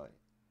here,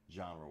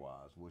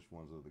 genre-wise, which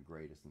ones are the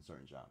greatest in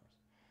certain genres.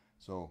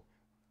 So,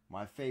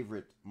 my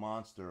favorite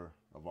monster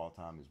of all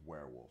time is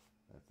werewolf.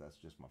 That's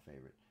just my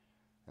favorite.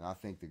 And I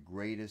think the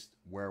greatest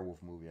werewolf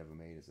movie ever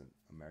made is an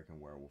American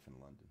Werewolf in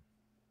London.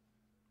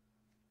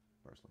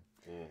 Personally.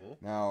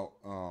 Mm-hmm. Now,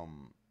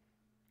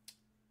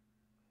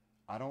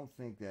 I don't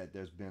think that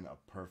there's been a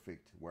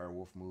perfect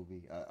werewolf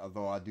movie.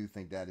 Although I do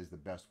think that is the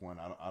best one.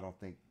 I don't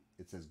think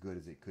it's as good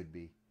as it could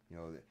be. You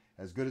know,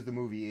 as good as the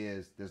movie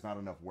is, there's not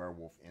enough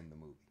werewolf in the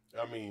movie.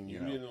 I mean, you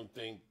know. didn't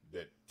think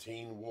that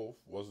Teen Wolf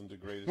wasn't the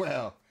greatest?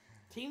 Well,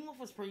 Teen Wolf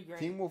was pretty great.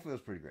 Teen Wolf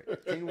was pretty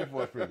great. Teen Wolf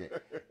was pretty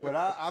great. But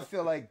I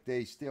feel like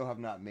they still have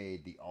not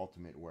made the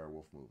ultimate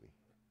werewolf movie.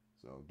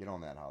 So get on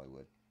that,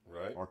 Hollywood.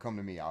 Right. Or come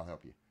to me, I'll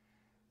help you.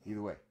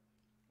 Either way,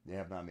 they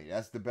have not made it.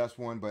 That's the best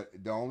one, but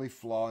the only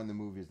flaw in the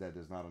movie is that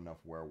there's not enough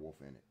werewolf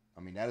in it.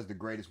 I mean, that is the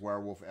greatest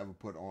werewolf ever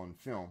put on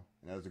film,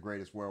 and that is the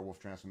greatest werewolf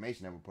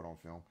transformation ever put on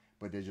film,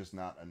 but there's just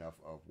not enough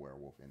of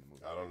werewolf in the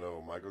movie. I don't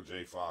know. Michael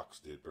J. Fox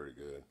did pretty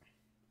good.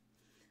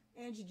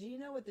 Angie, do you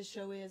know what the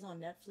show is on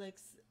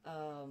Netflix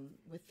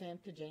with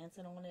Famke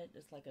Janssen on it?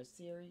 It's like a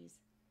series.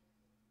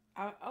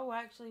 I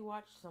actually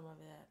watched some of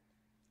that.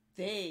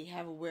 They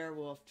have a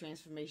werewolf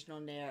transformation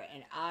on there,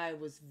 and I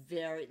was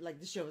very like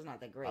the show was not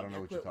that great. I don't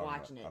know what you're quit talking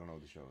watching about. it. I don't know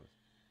what the show is.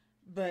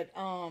 But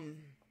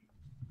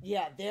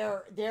yeah,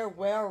 their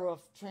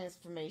werewolf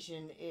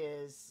transformation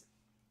is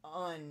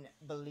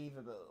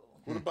unbelievable.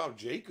 What about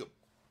Jacob?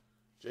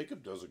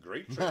 Jacob does a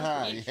great yeah,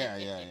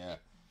 transformation. yeah.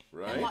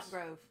 Right? Hemlock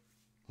Grove.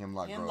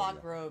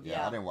 Hemlock Grove, yeah.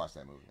 yeah. I didn't watch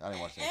that movie. I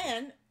didn't watch that.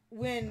 And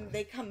when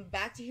they come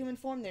back to human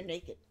form, they're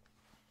naked.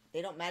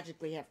 They don't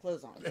magically have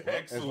clothes on.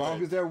 Excellent. As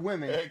long as they're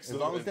women, Excellent. as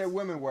long as they're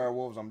women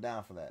werewolves, I'm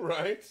down for that.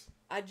 Right?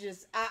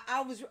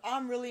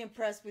 I'm really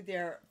impressed with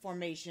their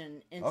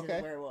formation into Okay.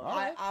 the werewolf. All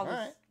right. I was, All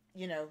right.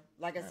 you know,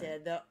 like I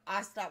said,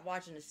 I stopped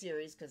watching the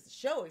series because the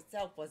show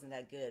itself wasn't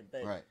that good,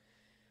 but Right.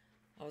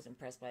 I was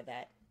impressed by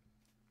that.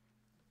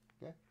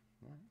 Okay.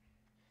 All right.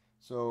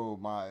 So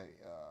my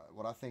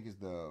what I think is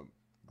the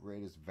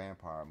greatest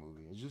vampire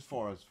movie is just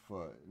for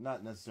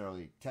not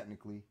necessarily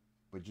technically,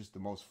 but just the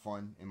most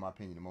fun, in my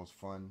opinion, the most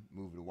fun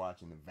movie to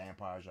watch in the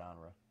vampire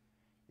genre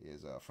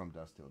is From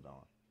Dusk Till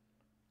Dawn.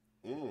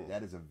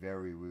 That is a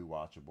very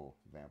rewatchable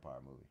vampire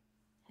movie.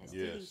 Has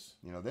Yes. titties.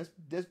 You know,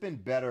 there's been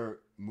better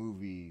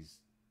movies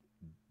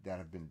that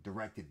have been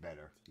directed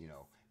better, you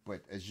know,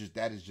 but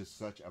that is just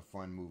such a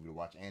fun movie to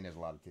watch, and there's a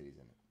lot of titties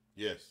in it.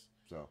 Yes.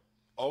 So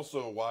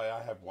Also, why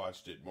I have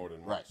watched it more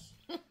than Right.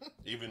 once,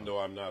 even though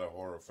I'm not a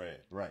horror fan.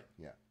 right,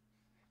 yeah,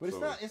 but it's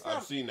So not.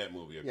 I've seen that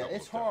movie a Yeah, couple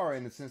it's of times. horror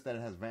in the sense that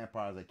it has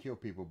vampires that kill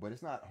people, but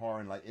it's not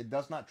horror. Like it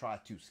does not try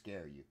to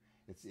scare you.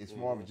 It's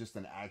more of just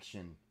an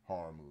action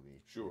horror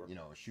movie. Sure. You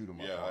know, a shoot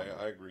 'em up. Yeah, horror I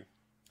movie. agree.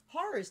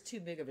 Horror is too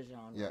big of a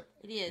genre. Yeah.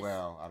 It is.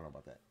 Well, I don't know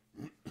about that.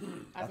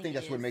 I think it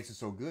that's what is. makes it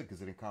so good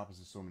because it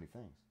encompasses so many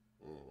things.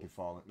 It can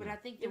fall in. But you I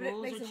know. think the It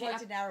rules makes are it hard to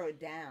cheap. narrow it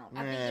down.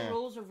 I think Yeah. the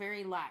rules are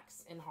very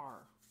lax in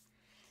horror.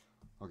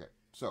 Okay,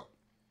 so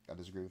I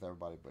disagree with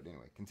everybody, but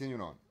anyway,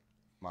 continuing on.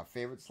 My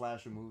favorite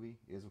slasher movie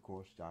is, of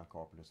course, John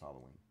Carpenter's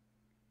Halloween.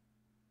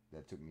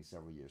 That took me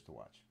several years to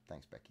watch.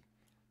 Thanks, Becky.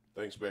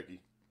 Thanks,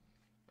 Becky.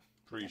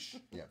 Preach.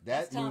 Yeah,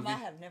 That's that time movie. I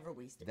have never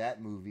wasted.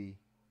 That movie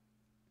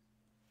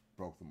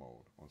broke the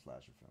mold on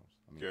slasher films.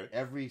 I mean, Okay.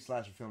 every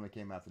slasher film that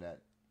came after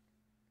that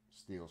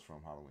steals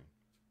from Halloween.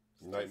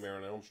 Nightmare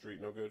on Elm Street,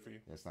 no good for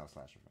you? It's not a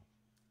slasher film.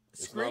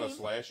 It's Scream. not a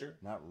slasher?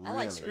 Not really. I like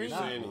Are you Scream. Not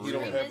saying he really.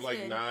 don't Scream have is like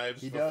good.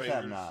 knives He for does fingers?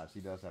 have knives. He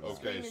does have knives.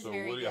 Okay, Scream is so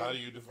very good. how do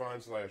you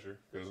define slasher?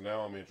 Because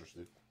now I'm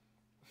interested.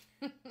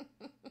 I don't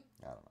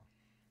know.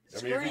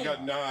 I mean, if he Scream.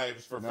 got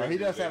knives for No, fingers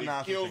he does have and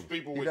knives for kills fingers.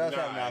 people He with does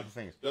knives, have knives for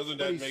fingers. doesn't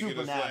But that he's make it a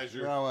supernatural.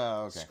 slasher? Oh,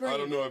 well, okay. Scream. I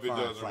don't know if it Fine,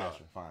 does or not.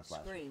 slasher. Fine,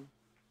 slasher. Scream.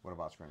 What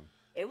about Scream?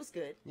 It was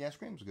good. Yeah,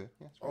 Scream's good.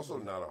 Yeah, Scream's Also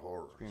good. not a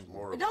horror. Scream's It's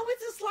more of No,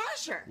 it's a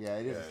slasher. Yeah,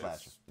 it is Yeah, a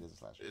slasher. It is a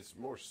slasher. it's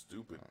more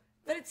stupid.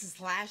 But it's a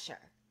slasher.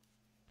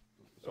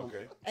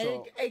 Okay. And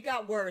So- it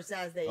got worse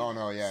as they Oh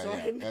no, yeah,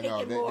 started yeah.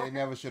 making No, more. they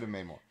never should have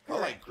made more. I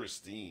like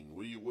Christine.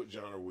 What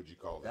genre would you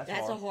call that?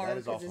 That's a horror That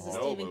is because also it's a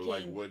horror. No, Stephen but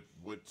like King.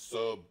 what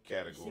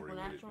subcategory would it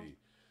Supernatural? be?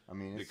 I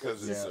mean, it's,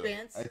 Because yeah, it's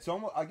Suspense. it's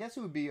almost. I guess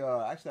it would be.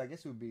 Actually, I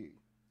guess it would be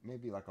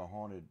maybe like a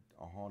haunted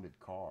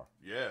car.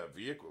 Yeah,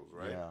 vehicles,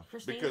 right? Yeah.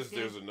 Christine Because is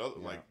there's good. another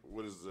Yeah. like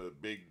what is the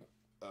big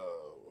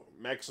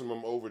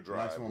Maximum Overdrive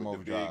Maximum with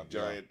Overdrive, the big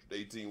giant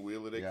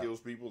 18-wheeler that Yeah.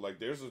 kills people. Like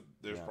there's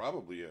Yeah.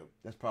 probably a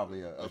That's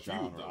probably a A few of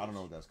genre. I don't those.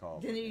 know what that's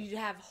called. Then but yeah. you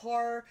have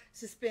horror,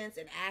 suspense,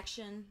 and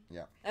action.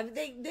 Yeah. I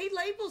mean, they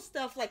label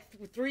stuff like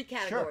three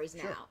categories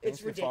Sure, now. sure. It's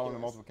They fall into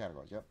ridiculous. multiple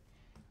categories. Yep.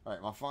 All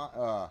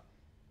right,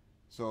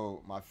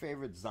 so my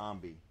favorite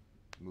zombie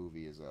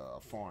movie is a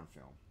foreign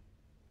film,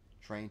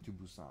 Train to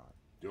Busan.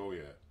 oh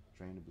yeah,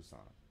 Train to Busan.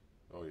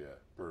 oh yeah,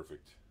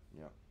 perfect.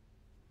 Yeah.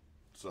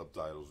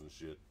 Subtitles and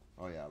shit.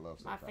 Oh yeah, I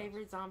love My subtitles.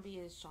 favorite zombie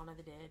is Shaun of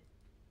the Dead.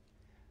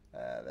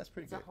 That's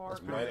pretty It's a good. horror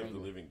That's movie. pretty Night good.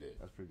 of the Living Dead.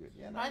 That's pretty good.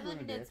 Yeah, Night of the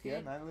Living Dead's Yeah,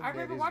 good. Night of the Living I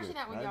remember Dead is watching good.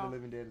 that with Night y'all. of the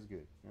Living Dead is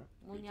good. Yeah.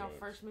 When Good y'all times.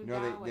 first moved You know,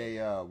 out. they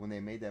when they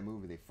made that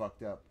movie, they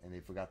fucked up and they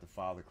forgot to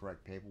file the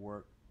correct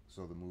paperwork,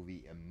 so the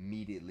movie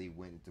immediately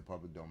went into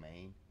public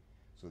domain.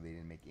 So they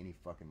didn't make any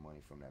fucking money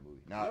from that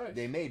movie. Now Nice.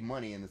 they made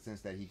money in the sense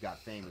that he got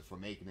famous for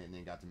making it and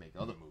then got to make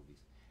other movies,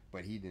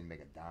 but he didn't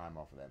make a dime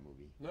off of that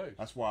movie. Nice.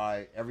 That's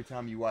why every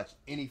time you watch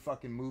any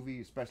fucking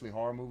movie, especially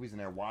horror movies, and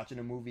they're watching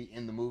a movie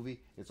in the movie,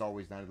 it's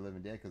always Night of the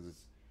Living Dead because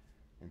it's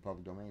in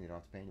public domain. They don't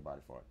have to pay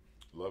anybody for it.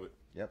 Love it.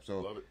 Yep.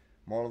 So Love it.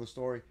 Moral of the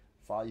story: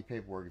 file your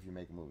paperwork if you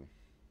make a movie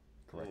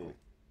correctly.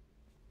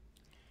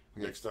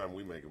 Okay. Next time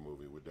we make a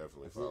movie, we're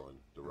definitely That's it. following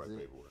the right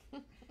That's it.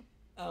 paperwork.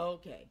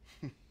 Okay.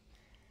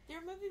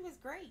 Their movie was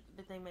great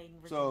that they made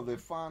in So Virginia.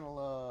 the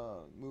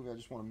final movie I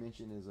just want to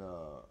mention is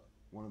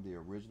one of the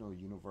original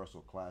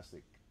Universal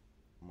classic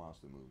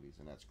monster movies,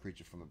 and that's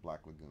Creature from the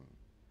Black Lagoon.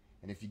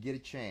 And if you get a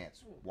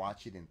chance,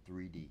 watch it in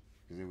 3D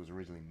because it was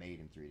originally made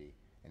in 3D,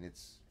 and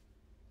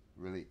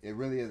it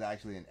really is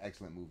actually an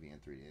excellent movie in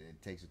 3D.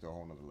 It takes it to a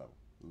whole nother level.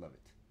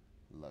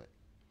 Love it.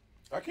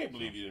 I can't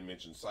believe you didn't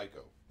mention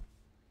Psycho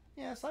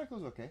Yeah,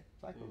 Psycho's okay.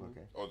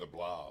 Okay. or The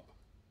Blob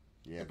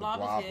Yeah, The the Blob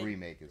is Blob good.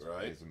 remake is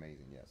Right?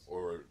 amazing. Yes.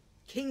 or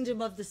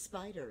Kingdom of the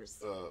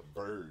Spiders.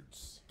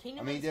 Birds. I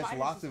Kingdom mean, of the there's Spiders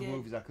lots is of good.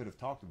 movies I could have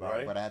talked about,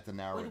 Right? but I had to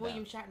narrow With it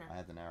William down. Shatner. I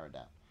had to narrow it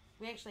down.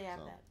 We actually have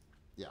So- that.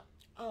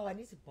 Oh, I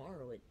need to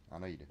borrow it. I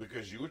know you do.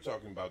 Because you were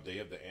talking about Day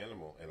of the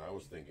Animal, and I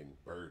was thinking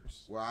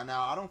birds. Well,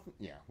 now I don't.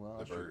 Yeah, well, The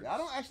that's true. birds. I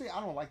don't actually. I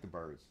don't like the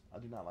birds. I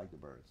do not like the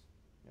birds.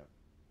 Yep.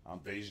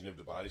 Invasion of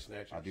the Body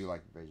Snatchers. I do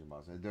like Invasion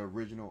Boss. The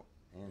original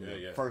and the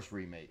Yeah. first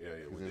remake. Yeah, yeah.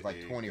 Because with there's the like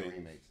egg 20 things.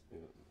 remakes. Yeah.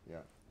 Yeah.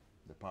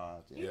 The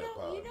pods. You Yeah. Yeah, know,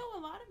 Bob. you know a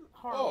lot of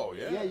horror. Oh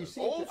yeah. Yeah, you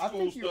see, old I school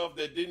think you- stuff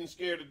that didn't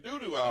scare the doo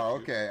doo out Oh,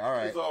 of you. okay. All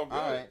right. It's all good.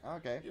 All right.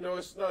 Okay. You know,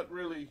 it's not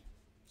really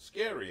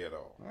scary at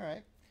all. All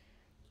right.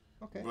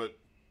 Okay. But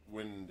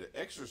when The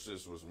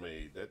Exorcist was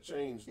made, that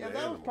changed Yeah, the that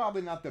animal. was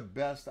probably not the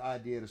best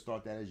idea to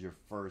start that as your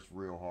first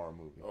real horror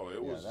movie. Oh, it Yeah,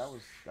 was-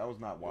 that was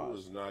not It wise.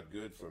 was not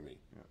good for me.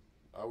 Yeah.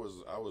 I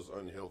was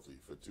unhealthy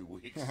for 2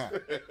 weeks.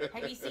 Have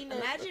you seen the?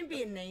 Imagine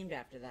being named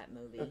after that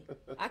movie.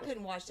 I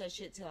couldn't watch that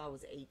shit till I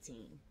was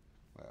 18.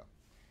 Well,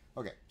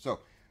 okay.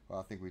 So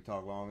I think we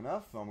talked long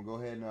enough. I'm gonna go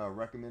ahead and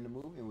recommend the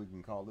movie, and we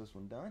can call this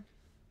one done.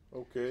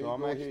 Okay, So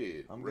I'm go actually,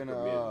 ahead. I'm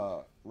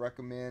gonna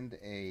recommend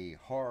a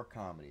horror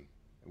comedy.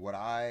 What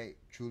I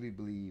truly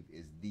believe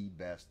is the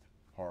best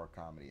horror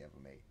comedy ever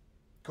made.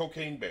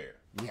 Cocaine Bear.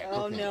 Yeah.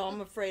 Oh okay. no,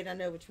 I'm afraid I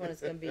know which one it's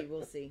gonna be.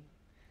 We'll see.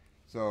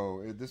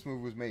 So this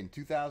movie was made in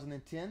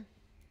 2010.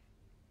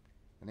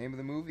 The name of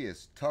the movie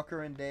is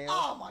Tucker and Dale.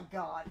 Oh my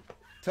god.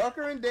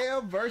 Tucker and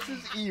Dale versus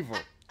Evil.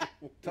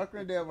 Tucker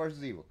and Dale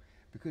versus Evil.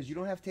 Because you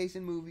don't have taste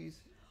in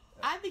movies.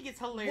 I think it's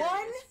hilarious.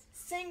 One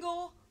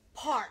single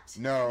part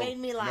No, made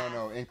me laugh.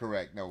 No,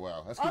 incorrect. No,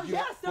 well, that's Oh, 'cause you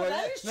yes, no,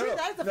 that is true.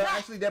 That is a fact.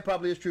 Actually, that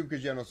probably is true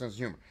because you have no sense of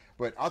humor.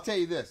 But I'll tell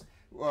you this: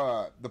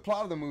 the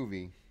plot of the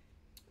movie,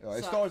 it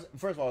So- stars.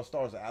 First of all, it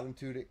stars Alan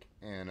Tudyk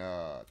and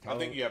Tyler, I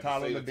think you have to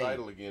Tyler say Labine. the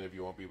title again if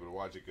you want people to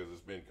watch it because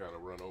it's been kind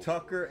of run over.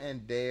 Tucker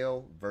and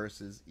Dale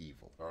versus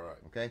Evil. All right.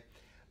 Okay,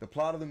 the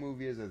plot of the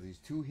movie is that these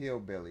two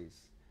hillbillies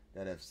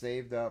that have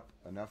saved up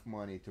enough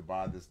money to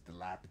buy this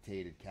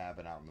dilapidated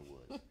cabin out in the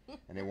woods,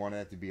 and they wanted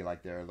it to be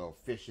like their little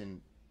fishing,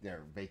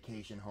 their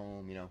vacation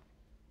home, you know.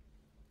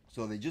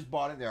 So they just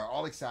bought it. They're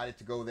all excited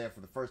to go there for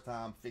the first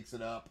time, fix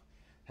it up,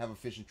 have a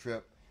fishing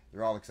trip.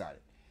 They're all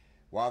excited.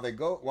 While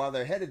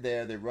they're headed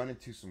there, they run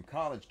into some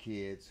college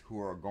kids who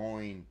are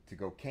going to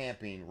go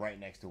camping right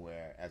next to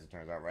where, as it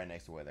turns out, right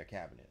next to where their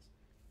cabin is.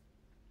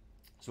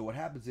 So what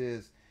happens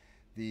is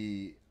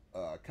the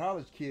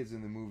college kids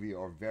in the movie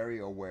are very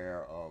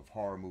aware of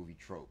horror movie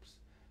tropes.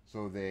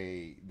 So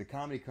the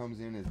comedy comes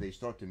in as they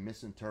start to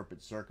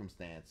misinterpret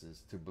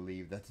circumstances to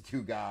believe that the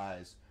two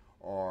guys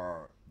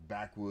are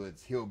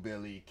backwoods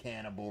hillbilly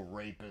cannibal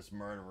rapists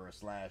murderers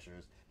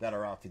slashers that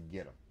are out to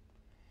get them.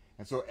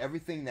 And so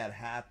everything that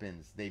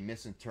happens they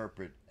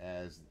misinterpret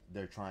as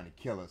they're trying to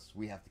kill us.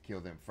 We have to kill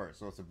them first.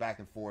 So it's a back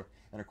and forth.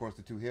 And of course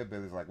the two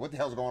hillbillies are like, what the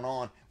hell's going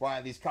on? Why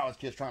are these college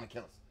kids trying to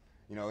kill us?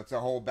 You know, it's a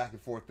whole back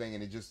and forth thing,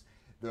 and it just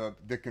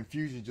the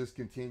confusion just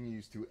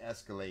continues to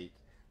escalate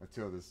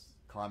until this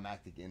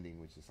climactic ending,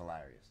 which is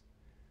hilarious.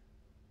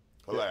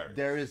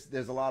 Hilarious.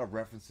 There's a lot of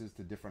references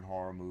to different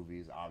horror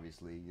movies.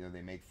 Obviously, you know,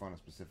 they make fun of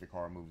specific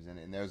horror movies in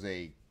it, and there's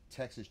a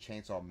Texas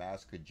Chainsaw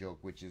Massacre joke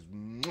which is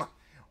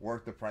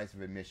worth the price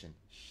of admission.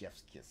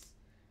 Chef's kiss.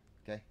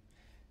 Okay,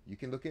 you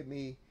can look at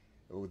me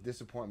with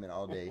disappointment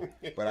all day,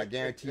 but I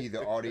guarantee you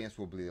the audience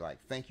will be like,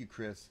 "Thank you,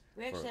 Chris."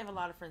 We actually have a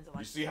lot of friends that You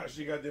like. see how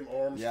she got them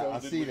arms Yeah, I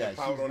folded see with that.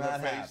 the pout She's on her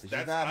not face? happy. She's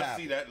That's, not I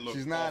happy. see that look.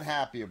 She's not awful.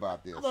 happy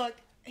about this. Look,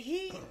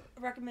 he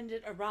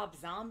recommended a Rob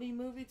Zombie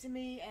movie to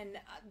me, and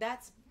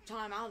that's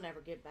time I'll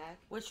never get back.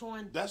 Which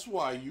one? That's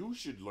why you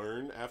should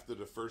learn after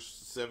the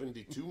first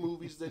 72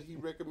 movies that he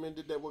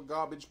recommended that were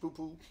garbage poo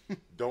poo.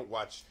 Don't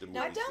watch the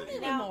movies. I don't that he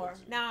anymore.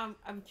 recommended. Now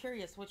I'm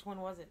curious. Which one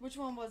was it? Which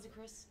one was it,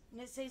 Chris?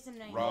 Say some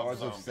names. Rob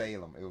Lords of Zombie.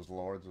 Salem. It was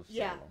Lords of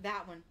Yeah, Salem.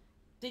 that one.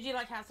 Did you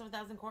like House of a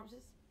Thousand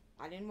Corpses?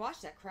 I didn't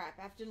watch that crap.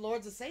 After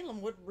Lords of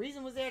Salem, what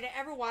reason was there to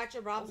ever watch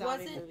a Rob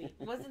Zombie movie?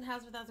 Wasn't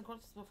House of a Thousand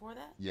Corpses before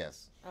that?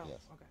 Yes. Oh,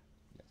 Yes. okay.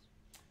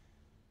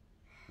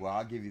 Well,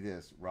 I'll give you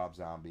this. Rob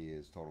Zombie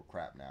is total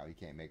crap now. He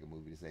can't make a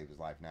movie to save his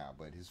life now.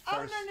 But his Oh,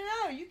 first...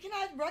 no. You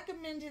cannot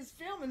recommend his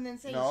film and then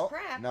say No, he's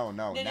crap. no.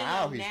 No,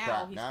 Now he's now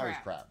crap. he's Now he's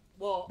crap. crap.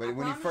 Well, But I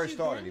when he promise first you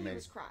started, then he made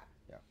was it. crap.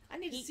 Yeah. I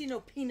need to He- see no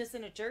penis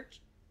in a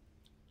church.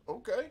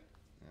 Okay.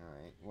 All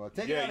right. Well,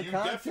 take it Yeah, out of you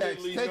context.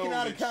 definitely Take it know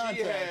out of that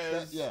she context.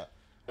 has Yeah.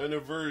 an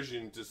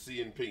aversion to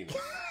seeing penis.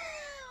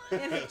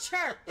 in a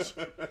church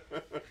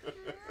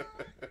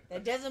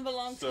that doesn't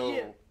belong to So,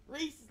 you.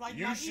 Reese is like,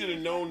 you "My should have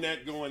penis known like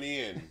that going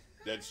in,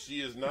 that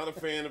she is not a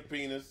fan of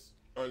penis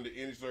under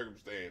any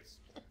circumstance.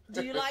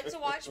 Do you like to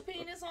watch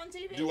penis on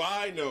TV? Do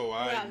I know? Well,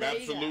 I'm there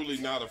you go. absolutely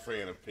not a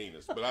fan of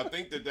penis, but I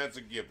think that that's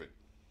a given.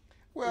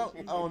 Well,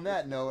 on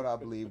that note, I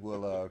believe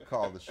we'll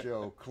call the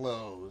show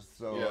closed.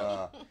 So,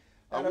 Yeah.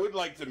 I would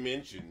like to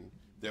mention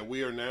that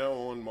we are now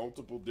on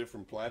multiple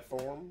different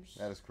platforms.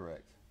 that is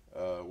correct.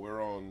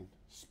 We're on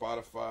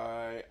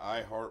Spotify,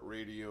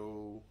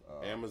 iHeartRadio,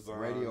 Amazon,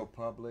 Radio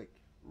Public,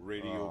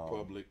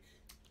 Public.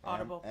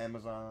 Audible.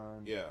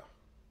 Amazon. Yeah.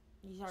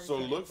 He's already So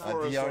said look Amazon.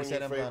 for us you already on said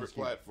your Amazon, favorite excuse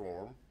me.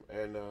 platform,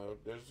 and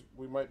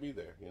we might be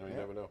there. You know, you Yeah.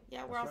 never know.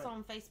 Yeah, we're That's also right.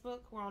 on Facebook.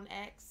 We're on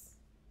X.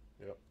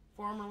 Yep.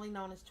 Formerly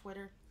known as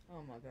Twitter.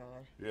 Oh my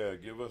God. Yeah,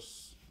 give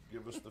us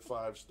the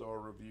 5-star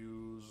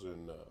reviews,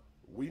 and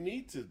we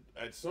need to,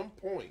 at some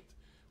point,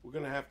 we're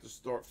gonna have to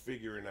start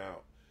figuring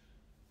out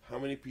how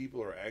many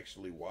people are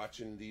actually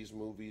watching these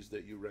movies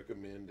that you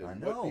recommend, I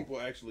and know. what people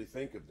actually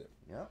think of them.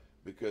 Yeah.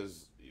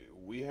 Because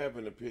we have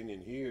an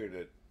opinion here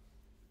that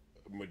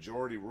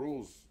majority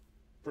rules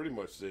pretty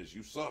much says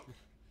you suck.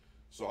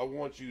 So I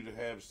want you to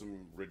have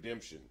some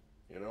redemption,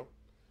 you know?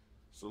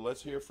 So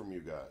let's hear from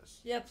you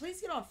guys. Yeah, please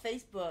get on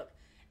Facebook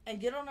and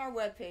get on our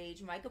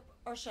webpage, Mike Up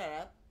or Shut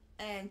Up,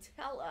 and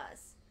tell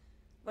us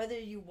whether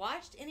you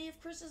watched any of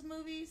Chris's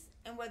movies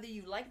and whether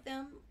you liked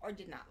them or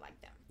did not like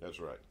them. That's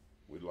right.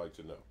 We'd like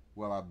to know.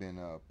 Well, I've been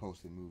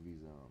posting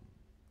movies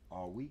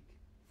all week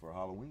for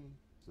Halloween.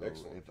 So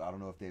Excellent. I don't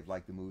know if they've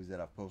liked the movies that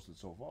I've posted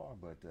so far,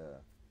 but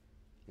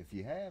if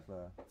you have,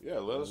 Yeah,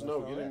 let us know.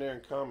 That's all Get in right. there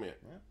and comment.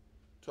 Yeah.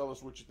 Tell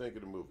us what you think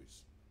of the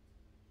movies.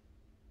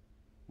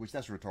 which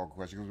that's a rhetorical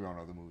question because we all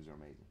know the movies are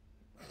amazing.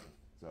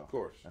 So Of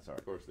course. that's all right.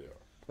 Of course they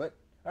are. But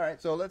all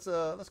right, so let's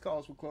call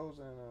us. We'll close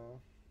and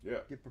Yeah.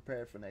 get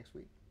prepared for next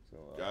week. So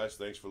Guys,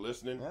 thanks for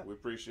listening. Yeah. We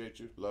appreciate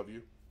you. Love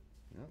you.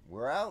 yeah,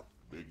 we're out.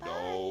 Big dog.